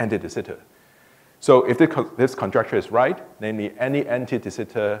anti-de Sitter. So if this conjecture is right, namely any anti-de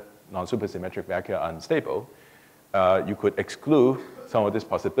Sitter non-supersymmetric vacuum are unstable, you could exclude some of these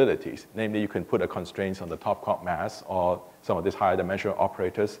possibilities. Namely, you can put a constraint on the top quark mass or some of these higher dimensional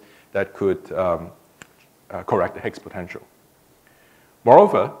operators that could correct the Higgs potential.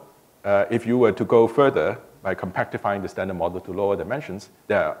 Moreover, if you were to go further by compactifying the standard model to lower dimensions,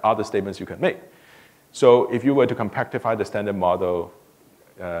 there are other statements you can make. So if you were to compactify the standard model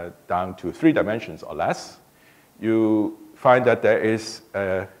down to 3 dimensions or less, you find that there is,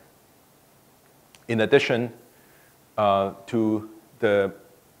 in addition to the,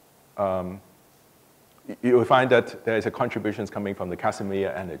 you will find that there is a contributions coming from the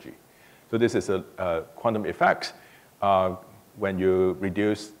Casimir energy. So this is a quantum effect when you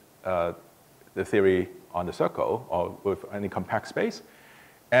reduce the theory on the circle or with any compact space.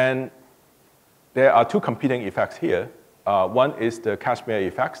 And there are 2 competing effects here. One is the Casimir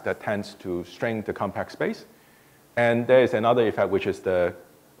effect that tends to shrink the compact space. And there is another effect, which is the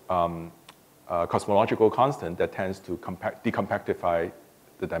cosmological constant that tends to decompactify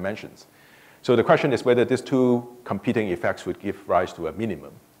the dimensions. So the question is whether these 2 competing effects would give rise to a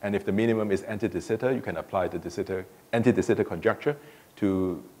minimum. And if the minimum is anti-de Sitter, you can apply the anti-de Sitter conjecture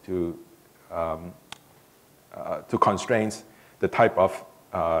to constrain the type of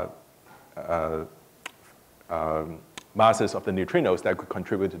masses of the neutrinos that could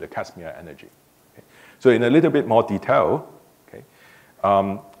contribute to the Casimir energy. Okay. So in a little bit more detail, okay,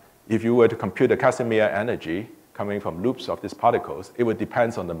 if you were to compute the Casimir energy coming from loops of these particles, it would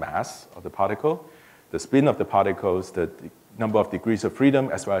depend on the mass of the particle, the spin of the particles, the number of degrees of freedom,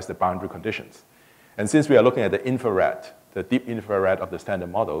 as well as the boundary conditions. And since we are looking at the infrared, the deep infrared of the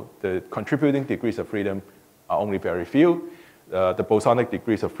standard model, the contributing degrees of freedom are only very few. The bosonic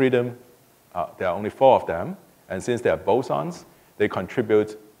degrees of freedom, there are only 4 of them. And since they are bosons, they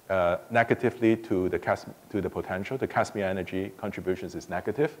contribute negatively to the potential. The Casimir energy contributions is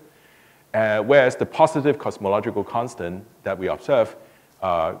negative. Whereas the positive cosmological constant that we observe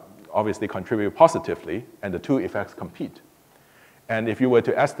obviously contribute positively, and the 2 effects compete. And if you were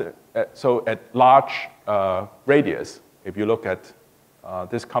to estimate, so at large radius, if you look at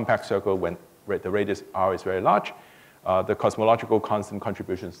this compact circle when the radius r is very large, the cosmological constant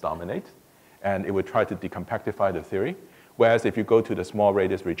contributions dominate, and it would try to decompactify the theory. Whereas if you go to the small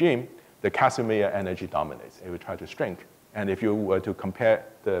radius regime, the Casimir energy dominates. It would try to shrink. And if you were to compare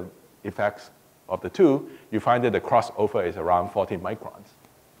the effects of the 2, you find that the crossover is around 14 microns,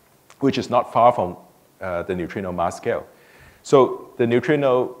 which is not far from the neutrino mass scale. So the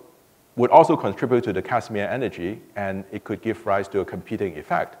neutrino would also contribute to the Casimir energy, and it could give rise to a competing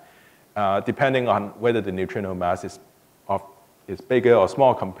effect. Depending on whether the neutrino mass is bigger or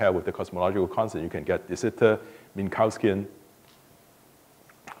small compared with the cosmological constant, you can get de Sitter, Minkowskian,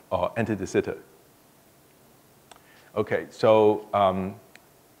 or anti-de Sitter. Okay, so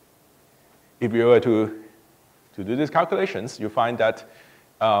if you were to do these calculations, you find that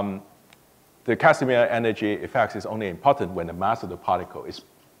the Casimir energy effects is only important when the mass of the particle is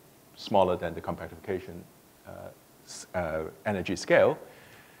smaller than the compactification energy scale.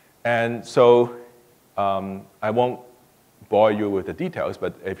 And so I won't bore you with the details,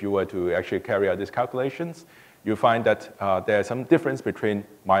 but if you were to actually carry out these calculations, you find that there's some difference between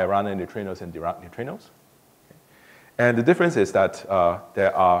Majorana neutrinos and Dirac neutrinos. Okay. And the difference is that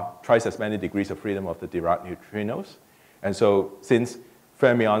there are twice as many degrees of freedom of the Dirac neutrinos. And so since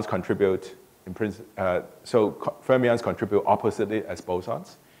fermions contribute, fermions contribute oppositely as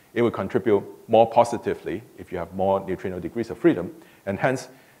bosons, it would contribute more positively if you have more neutrino degrees of freedom. And hence,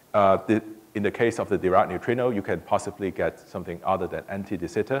 in the case of the Dirac neutrino, you can possibly get something other than anti-de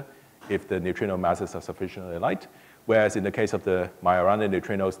Sitter if the neutrino masses are sufficiently light. Whereas in the case of the Majorana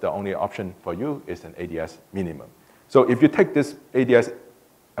neutrinos, the only option for you is an ADS minimum. So if you take this ADS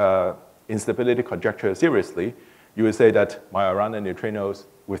instability conjecture seriously, you would say that Majorana neutrinos,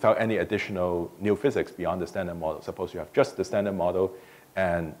 without any additional new physics beyond the standard model, suppose you have just the standard model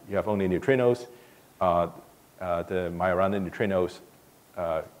and you have only neutrinos, the Majorana neutrinos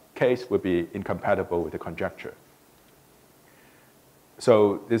case would be incompatible with the conjecture.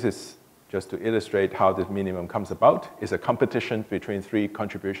 So this is just to illustrate how this minimum comes about. It's a competition between 3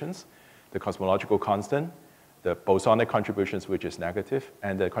 contributions: the cosmological constant, the bosonic contributions, which is negative,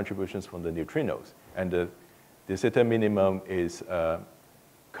 and the contributions from the neutrinos. And the de Sitter minimum is and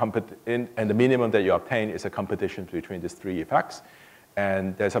the minimum that you obtain is a competition between these 3 effects.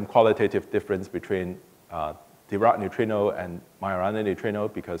 And there's some qualitative difference between Dirac neutrino and Majorana neutrino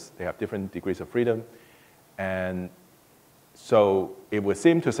because they have different degrees of freedom. And so it would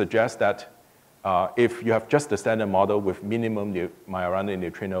seem to suggest that if you have just the standard model with minimum Majorana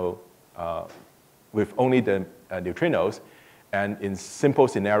neutrino, with only the neutrinos, and in simple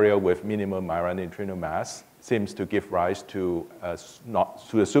scenario with minimum Majorana neutrino mass, seems to give rise to a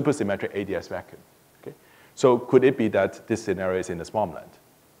supersymmetric ADS vacuum. Okay? So could it be that this scenario is in the Swampland?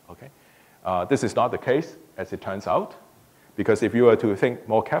 Okay? This is not the case, as it turns out, because if you were to think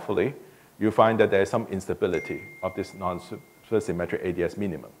more carefully, you find that there is some instability of this non-supersymmetric ADS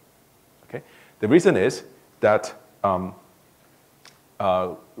minimum. Okay? The reason is that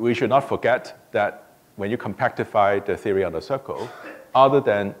we should not forget that when you compactify the theory of the circle, other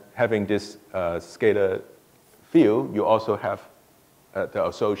than having this scalar field, you also have the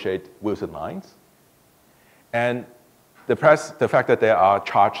associated Wilson lines. And the fact that there are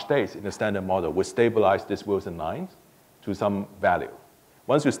charged states in the standard model will stabilize these Wilson lines to some value.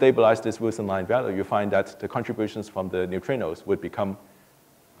 Once you stabilize this Wilson line value, you find that the contributions from the neutrinos would become,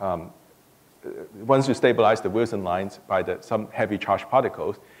 once you stabilize the Wilson lines by some heavy charged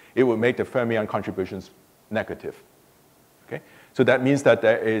particles, it would make the fermion contributions negative. Okay? So that means that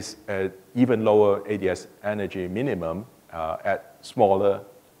there is an even lower ADS energy minimum at smaller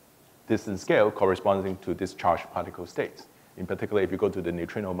distance scale corresponding to this charged particle states. In particular, if you go to the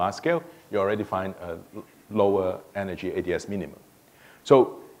neutrino mass scale, you already find a lower energy ADS minimum.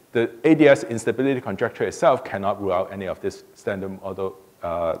 So the ADS instability conjecture itself cannot rule out any of these standard model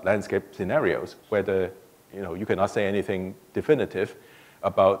landscape scenarios where you cannot say anything definitive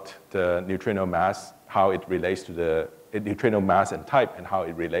about the neutrino mass, how it relates to the neutrino mass and type, and how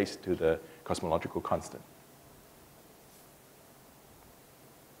it relates to the cosmological constant.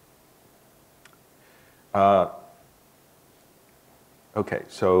 Okay,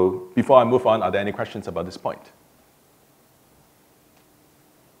 so before I move on, are there any questions about this point?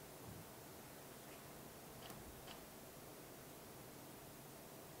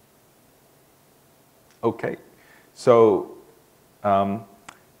 Okay, so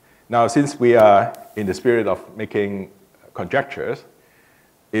now since we are in the spirit of making conjectures,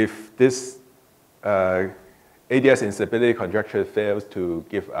 if this ADS instability conjecture fails to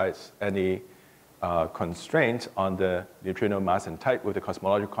give us any constraint on the neutrino mass and type with the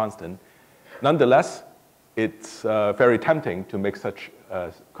cosmological constant, nonetheless, it's very tempting to make such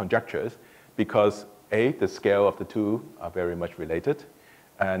conjectures because A, the scale of the two are very much related,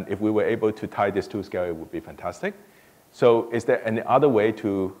 and if we were able to tie these two scales, it would be fantastic. So is there any other way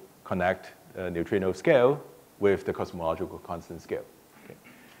to connect neutrino scale with the cosmological constant scale? Okay.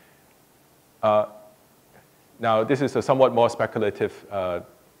 Now, this is a somewhat more speculative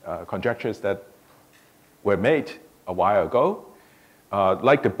conjectures that were made a while ago.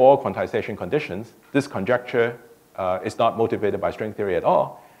 Like the Bohr quantization conditions, this conjecture is not motivated by string theory at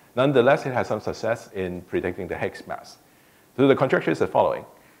all. Nonetheless, it has some success in predicting the Higgs mass. So the conjecture is the following.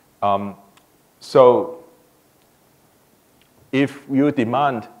 So if you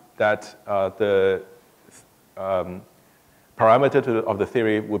demand that the parameter of the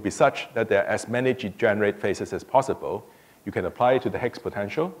theory would be such that there are as many degenerate phases as possible, you can apply it to the Higgs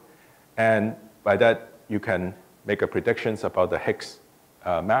potential, and by that you can make a predictions about the Higgs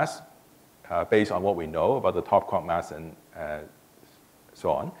mass based on what we know about the top quark mass and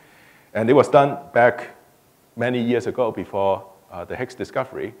so on. And it was done back many years ago before the Higgs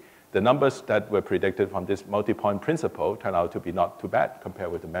discovery. The numbers that were predicted from this multi-point principle turned out to be not too bad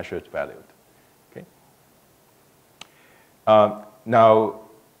compared with the measured value. Okay? Now,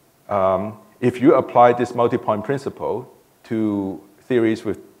 if you apply this multi-point principle to theories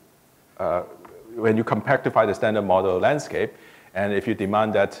with, when you compactify the standard model landscape, and if you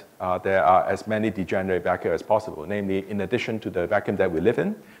demand that there are as many degenerate vacuum as possible, namely, in addition to the vacuum that we live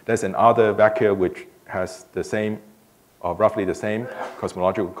in, there's another vacuum which has the same, or roughly the same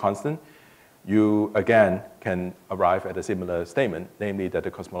cosmological constant, you again can arrive at a similar statement, namely that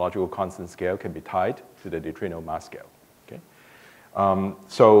the cosmological constant scale can be tied to the neutrino mass scale. Okay?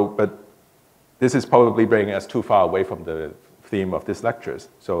 But this is probably bringing us too far away from the theme of these lectures,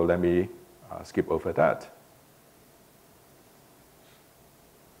 so let me skip over that.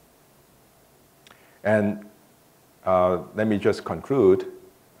 And let me just conclude.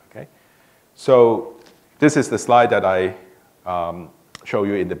 Okay? So this is the slide that I showed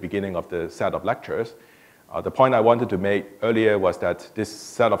you in the beginning of the set of lectures. The point I wanted to make earlier was that this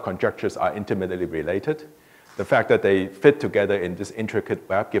set of conjectures are intimately related. The fact that they fit together in this intricate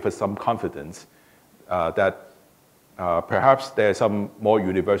web gives us some confidence that perhaps there's some more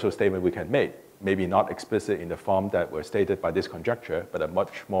universal statement we can make, maybe not explicit in the form that were stated by this conjecture, but a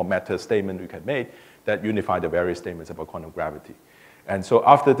much more meta statement we can make that unify the various statements about quantum gravity. And so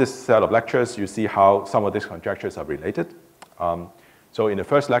after this set of lectures, you see how some of these conjectures are related. So in the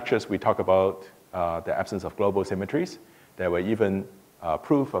first lectures, we talked about the absence of global symmetries. There were even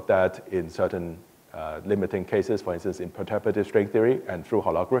proof of that in certain limiting cases, for instance, in perturbative string theory and through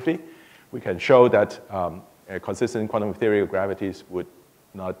holography. We can show that a consistent quantum theory of gravities would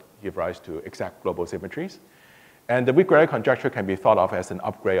not give rise to exact global symmetries. And the weak gravity conjecture can be thought of as an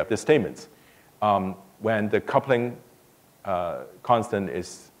upgrade of these statements. When the coupling constant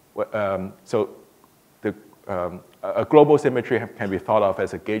is, a global symmetry can be thought of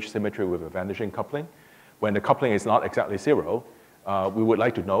as a gauge symmetry with a vanishing coupling. When the coupling is not exactly zero, we would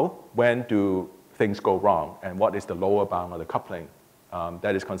like to know when do things go wrong and what is the lower bound of the coupling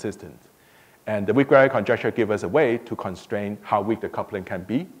that is consistent. And the weak gravity conjecture gives us a way to constrain how weak the coupling can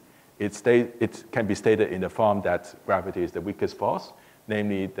be. It can be stated in the form that gravity is the weakest force,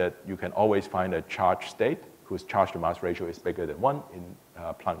 namely that you can always find a charged state whose charge-to-mass ratio is bigger than 1 in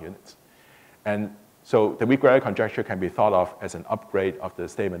Planck units. And so the weak gravity conjecture can be thought of as an upgrade of the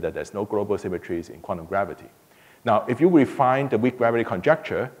statement that there's no global symmetries in quantum gravity. Now, if you refine the weak gravity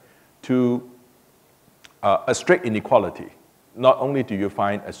conjecture to a strict inequality, not only do you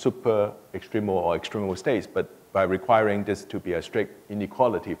find a super extremal or extremal states, but by requiring this to be a strict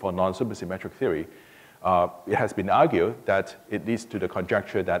inequality for non-supersymmetric theory, it has been argued that it leads to the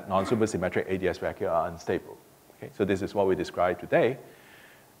conjecture that non-supersymmetric ADS vacuum are unstable. Okay? So this is what we described today.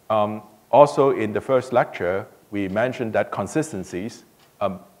 Also, in the first lecture, we mentioned that consistencies,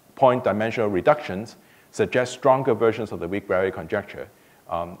 point dimensional reductions, suggest stronger versions of the weak gravity conjecture.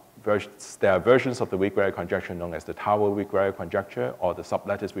 There are versions of the weak gravity conjecture known as the tower weak gravity conjecture or the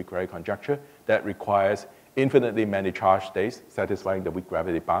sublattice weak gravity conjecture that requires infinitely many charge states satisfying the weak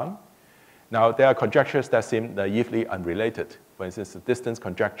gravity bound. Now, there are conjectures that seem naively unrelated. For instance, the distance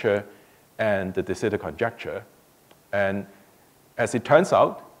conjecture and the de Sitter conjecture. And as it turns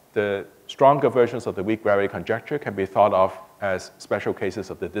out, the stronger versions of the weak gravity conjecture can be thought of as special cases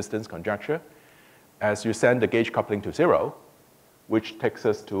of the distance conjecture. As you send the gauge coupling to 0, which takes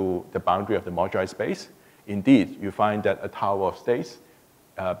us to the boundary of the moduli space, indeed, you find that a tower of states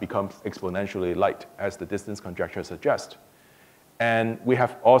becomes exponentially light, as the distance conjecture suggests. And we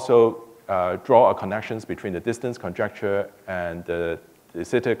have also drawn connections between the distance conjecture and the de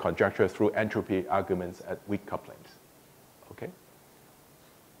Sitter conjecture through entropy arguments at weak couplings. Okay?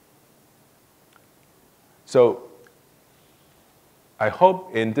 So I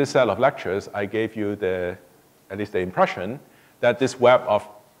hope in this set of lectures, I gave you at least the impression that this web of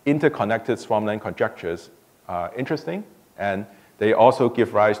interconnected Swampland conjectures are interesting, and they also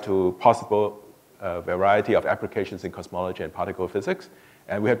give rise to possible variety of applications in cosmology and particle physics,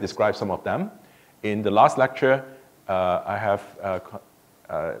 and we have described some of them. In the last lecture, I have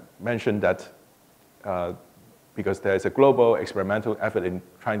mentioned that because there is a global experimental effort in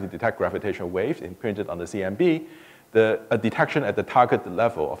trying to detect gravitational waves imprinted on the CMB, a detection at the target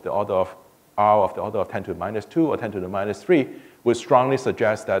level of the order of R of the order of 10 to the minus 2 or 10 to the minus 3 would strongly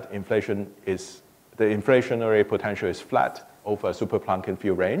suggest that the inflationary potential is flat over a super Planckian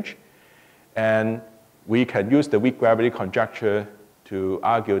field range. And we can use the weak gravity conjecture to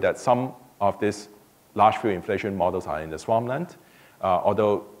argue that some of these large field inflation models are in the Swampland,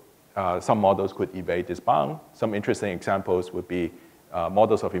 although some models could evade this bound. Some interesting examples would be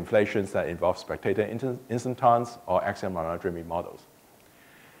models of inflations that involve spectator instantons or axial monodromy models.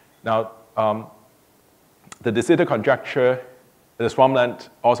 Now, the de Sitter conjecture, the Swampland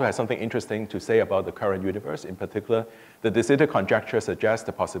also has something interesting to say about the current universe. In particular, the de Sitter conjecture suggests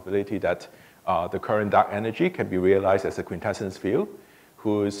the possibility that the current dark energy can be realized as a quintessence field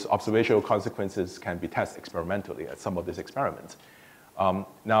whose observational consequences can be tested experimentally at some of these experiments.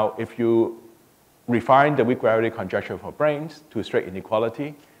 Now, if you refine the weak gravity conjecture for branes to a straight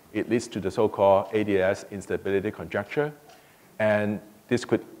inequality, it leads to the so-called ADS instability conjecture. And this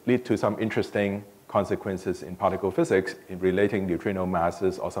could lead to some interesting consequences in particle physics in relating neutrino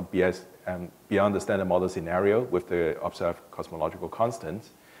masses or some beyond the standard model scenario with the observed cosmological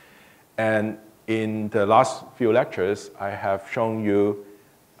constants. And in the last few lectures, I have shown you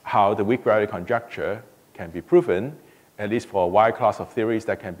how the weak gravity conjecture can be proven, at least for a wide class of theories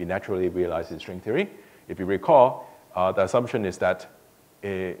that can be naturally realized in string theory. If you recall, the assumption is that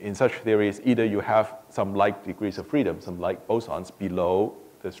in such theories, either you have some like degrees of freedom, some like bosons below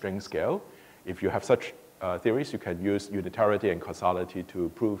the string scale. If you have such theories, you can use unitarity and causality to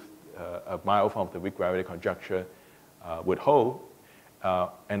prove a mild form of the weak gravity conjecture would hold.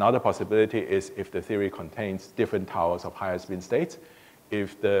 Another possibility is if the theory contains different towers of higher spin states.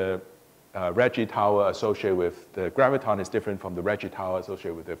 If the Reggie tower associated with the graviton is different from the Reggie tower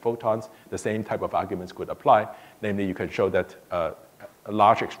associated with the photons, the same type of arguments could apply. Namely, you can show that a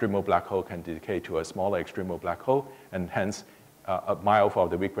large extremal black hole can decay to a smaller extremal black hole, and hence a mile of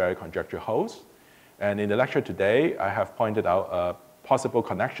the weak barrier conjecture holds. And in the lecture today, I have pointed out possible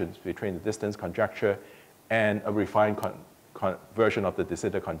connections between the distance conjecture and a refined version of the de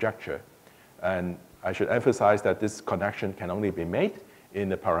Sitter conjecture. And I should emphasize that this connection can only be made in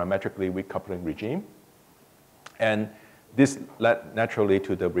the parametrically weak coupling regime. And this led naturally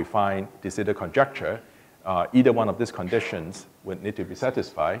to the refined de Sitter conjecture. Either one of these conditions would need to be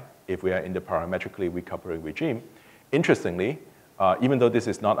satisfied if we are in the parametrically weak coupling regime. Interestingly, even though this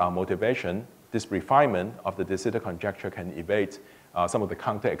is not our motivation, this refinement of the de Sitter conjecture can evade some of the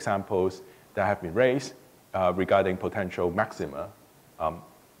counterexamples that have been raised regarding potential maxima.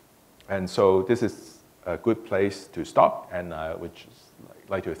 And so this is a good place to stop, and I would just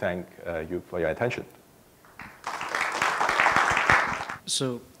like to thank you for your attention.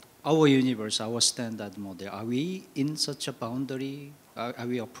 So our universe, our standard model, are we in such a boundary? Are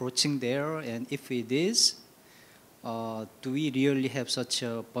we approaching there? And if it is, do we really have such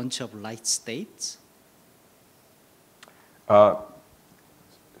a bunch of light states?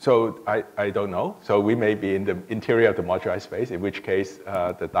 So I don't know. So we may be in the interior of the moduli space, in which case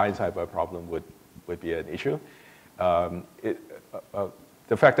the Dine-Seiberg problem would be an issue.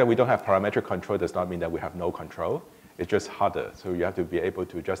 The fact that we don't have parametric control does not mean that we have no control. It's just harder. So you have to be able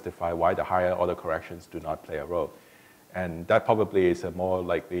to justify why the higher order corrections do not play a role. And that probably is a more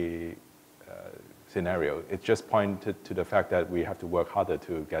likely scenario. It just pointed to the fact that we have to work harder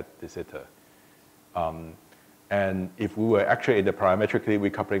to get de Sitter. And if we were actually in the parametrically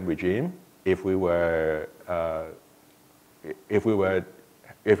weak coupling regime, if we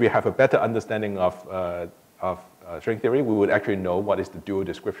have a better understanding of string theory, we would actually know what is the dual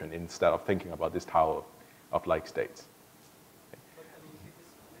description instead of thinking about this tower of like states. But I mean, if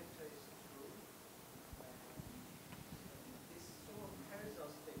this conjecture is true, this sort of tells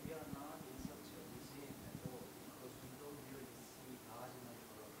us that we are not in such a regime at all, because we don't really see large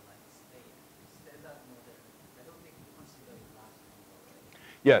number of like states. Standard model, I don't think we consider it large number, right?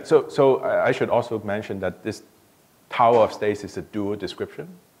 Yeah, so I should also mention that this tower of states is a dual description.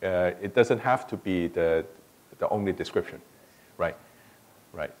 It doesn't have to be the only description, right?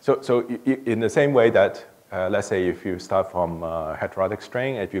 Right. So in the same way that, let's say if you start from heterotic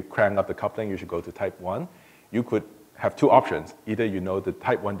string, if you crank up the coupling, you should go to type 1. You could have two options. Either you know the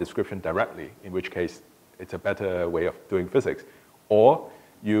type 1 description directly, in which case it's a better way of doing physics, or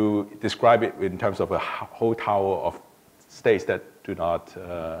you describe it in terms of a whole tower of states that do not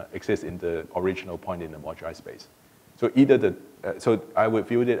exist in the original point in the moduli space. So either so I would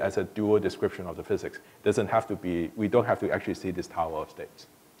view it as a dual description of the physics. It doesn't have to be, we don't have to actually see this tower of states.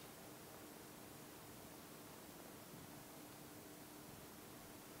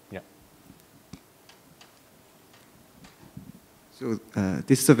 Yeah. So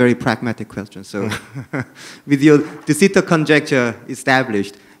this is a very pragmatic question. So with your de Sitter conjecture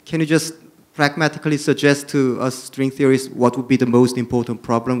established, can you just pragmatically suggest to us string theorists what would be the most important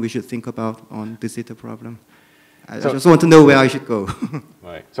problem we should think about on de Sitter problem? I just want to know where I should go.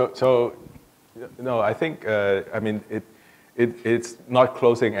 Right. So no, I think, I mean, it's not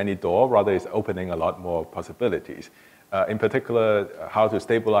closing any door, rather it's opening a lot more possibilities. In particular, how to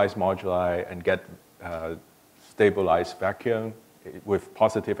stabilize moduli and get stabilized vacuum with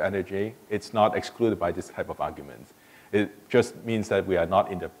positive energy. It's not excluded by this type of arguments. It just means that we are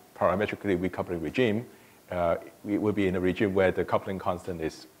not in the parametrically weak coupling regime. We will be in a regime where the coupling constant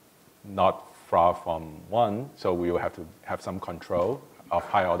is not far from 1, so we will have to have some control of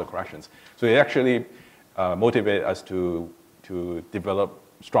higher order corrections. So it actually motivates us to develop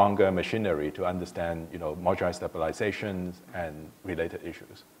stronger machinery to understand, moduli stabilizations and related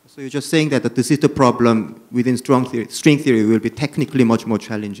issues. So you're just saying that the de Sitter problem within string theory will be technically much more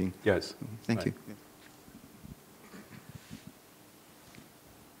challenging. Yes. Thank you.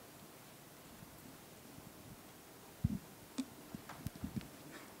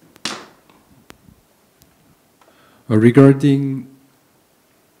 Regarding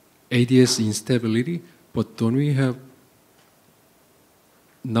ADS instability, but don't we have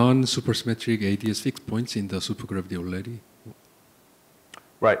non-supersymmetric ADS fixed points in the supergravity already?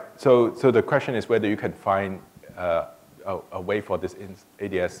 Right. So the question is whether you can find a way for this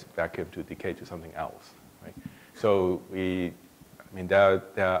ADS vacuum to decay to something else. Right. So there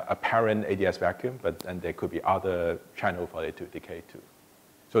are apparent ADS vacuum, but then there could be other channel for it to decay to.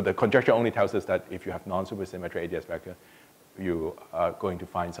 So the conjecture only tells us that if you have non-supersymmetric ADS vacuum, you are going to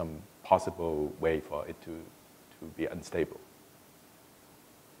find some possible way for it to be unstable.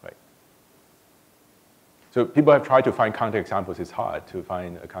 Right. So people have tried to find counterexamples. It's hard to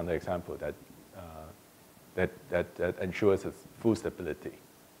find a counterexample that ensures its full stability.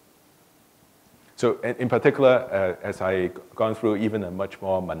 So in particular, as I gone through even a much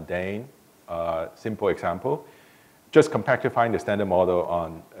more mundane, simple example, just compactifying the standard model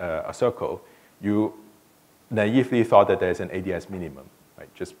on a circle, you naively thought that there's an ADS minimum, right?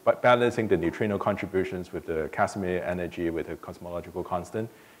 Just balancing the neutrino contributions with the Casimir energy with a cosmological constant,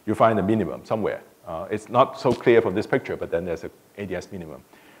 you find a minimum somewhere. It's not so clear from this picture, but then there's an ADS minimum.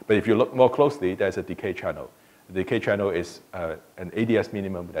 But if you look more closely, there's a decay channel. The decay channel is an ADS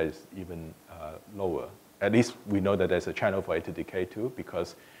minimum that is even lower. At least we know that there's a channel for it to decay to,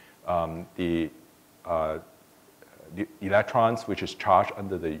 because the electrons, which is charged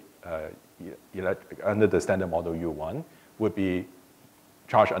under the standard model U1, would be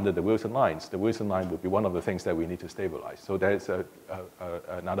charged under the Wilson lines. The Wilson line would be one of the things that we need to stabilize. So there's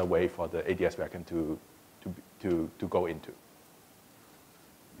another way for the ADS vacuum to go into.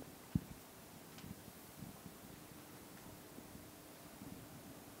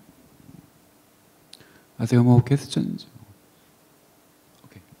 Are there more questions?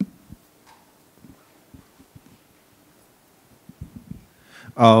 Okay.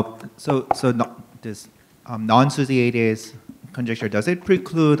 This non-SUSY ADS conjecture, does it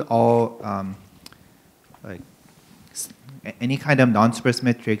preclude all like any kind of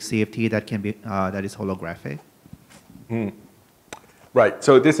non-supersymmetric CFT that can be that is holographic? Right.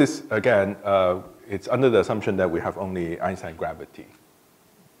 So this is again, it's under the assumption that we have only Einstein gravity.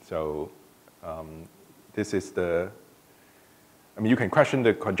 So this is the. I mean, you can question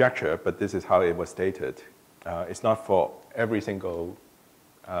the conjecture, but this is how it was stated. It's not for every single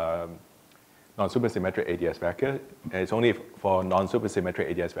non-supersymmetric ADS vector. And it's only for non-supersymmetric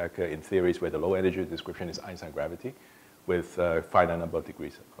ADS vector in theories where the low energy description is Einstein gravity with finite number of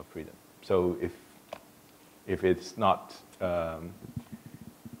degrees of freedom. So if it's not,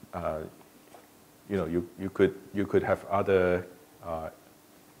 you know, you could have other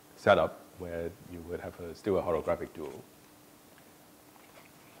setup where you would have still a holographic dual.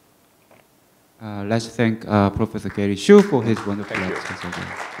 Let's thank Professor Gary Shiu for his wonderful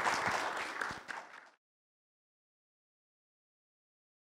lecture.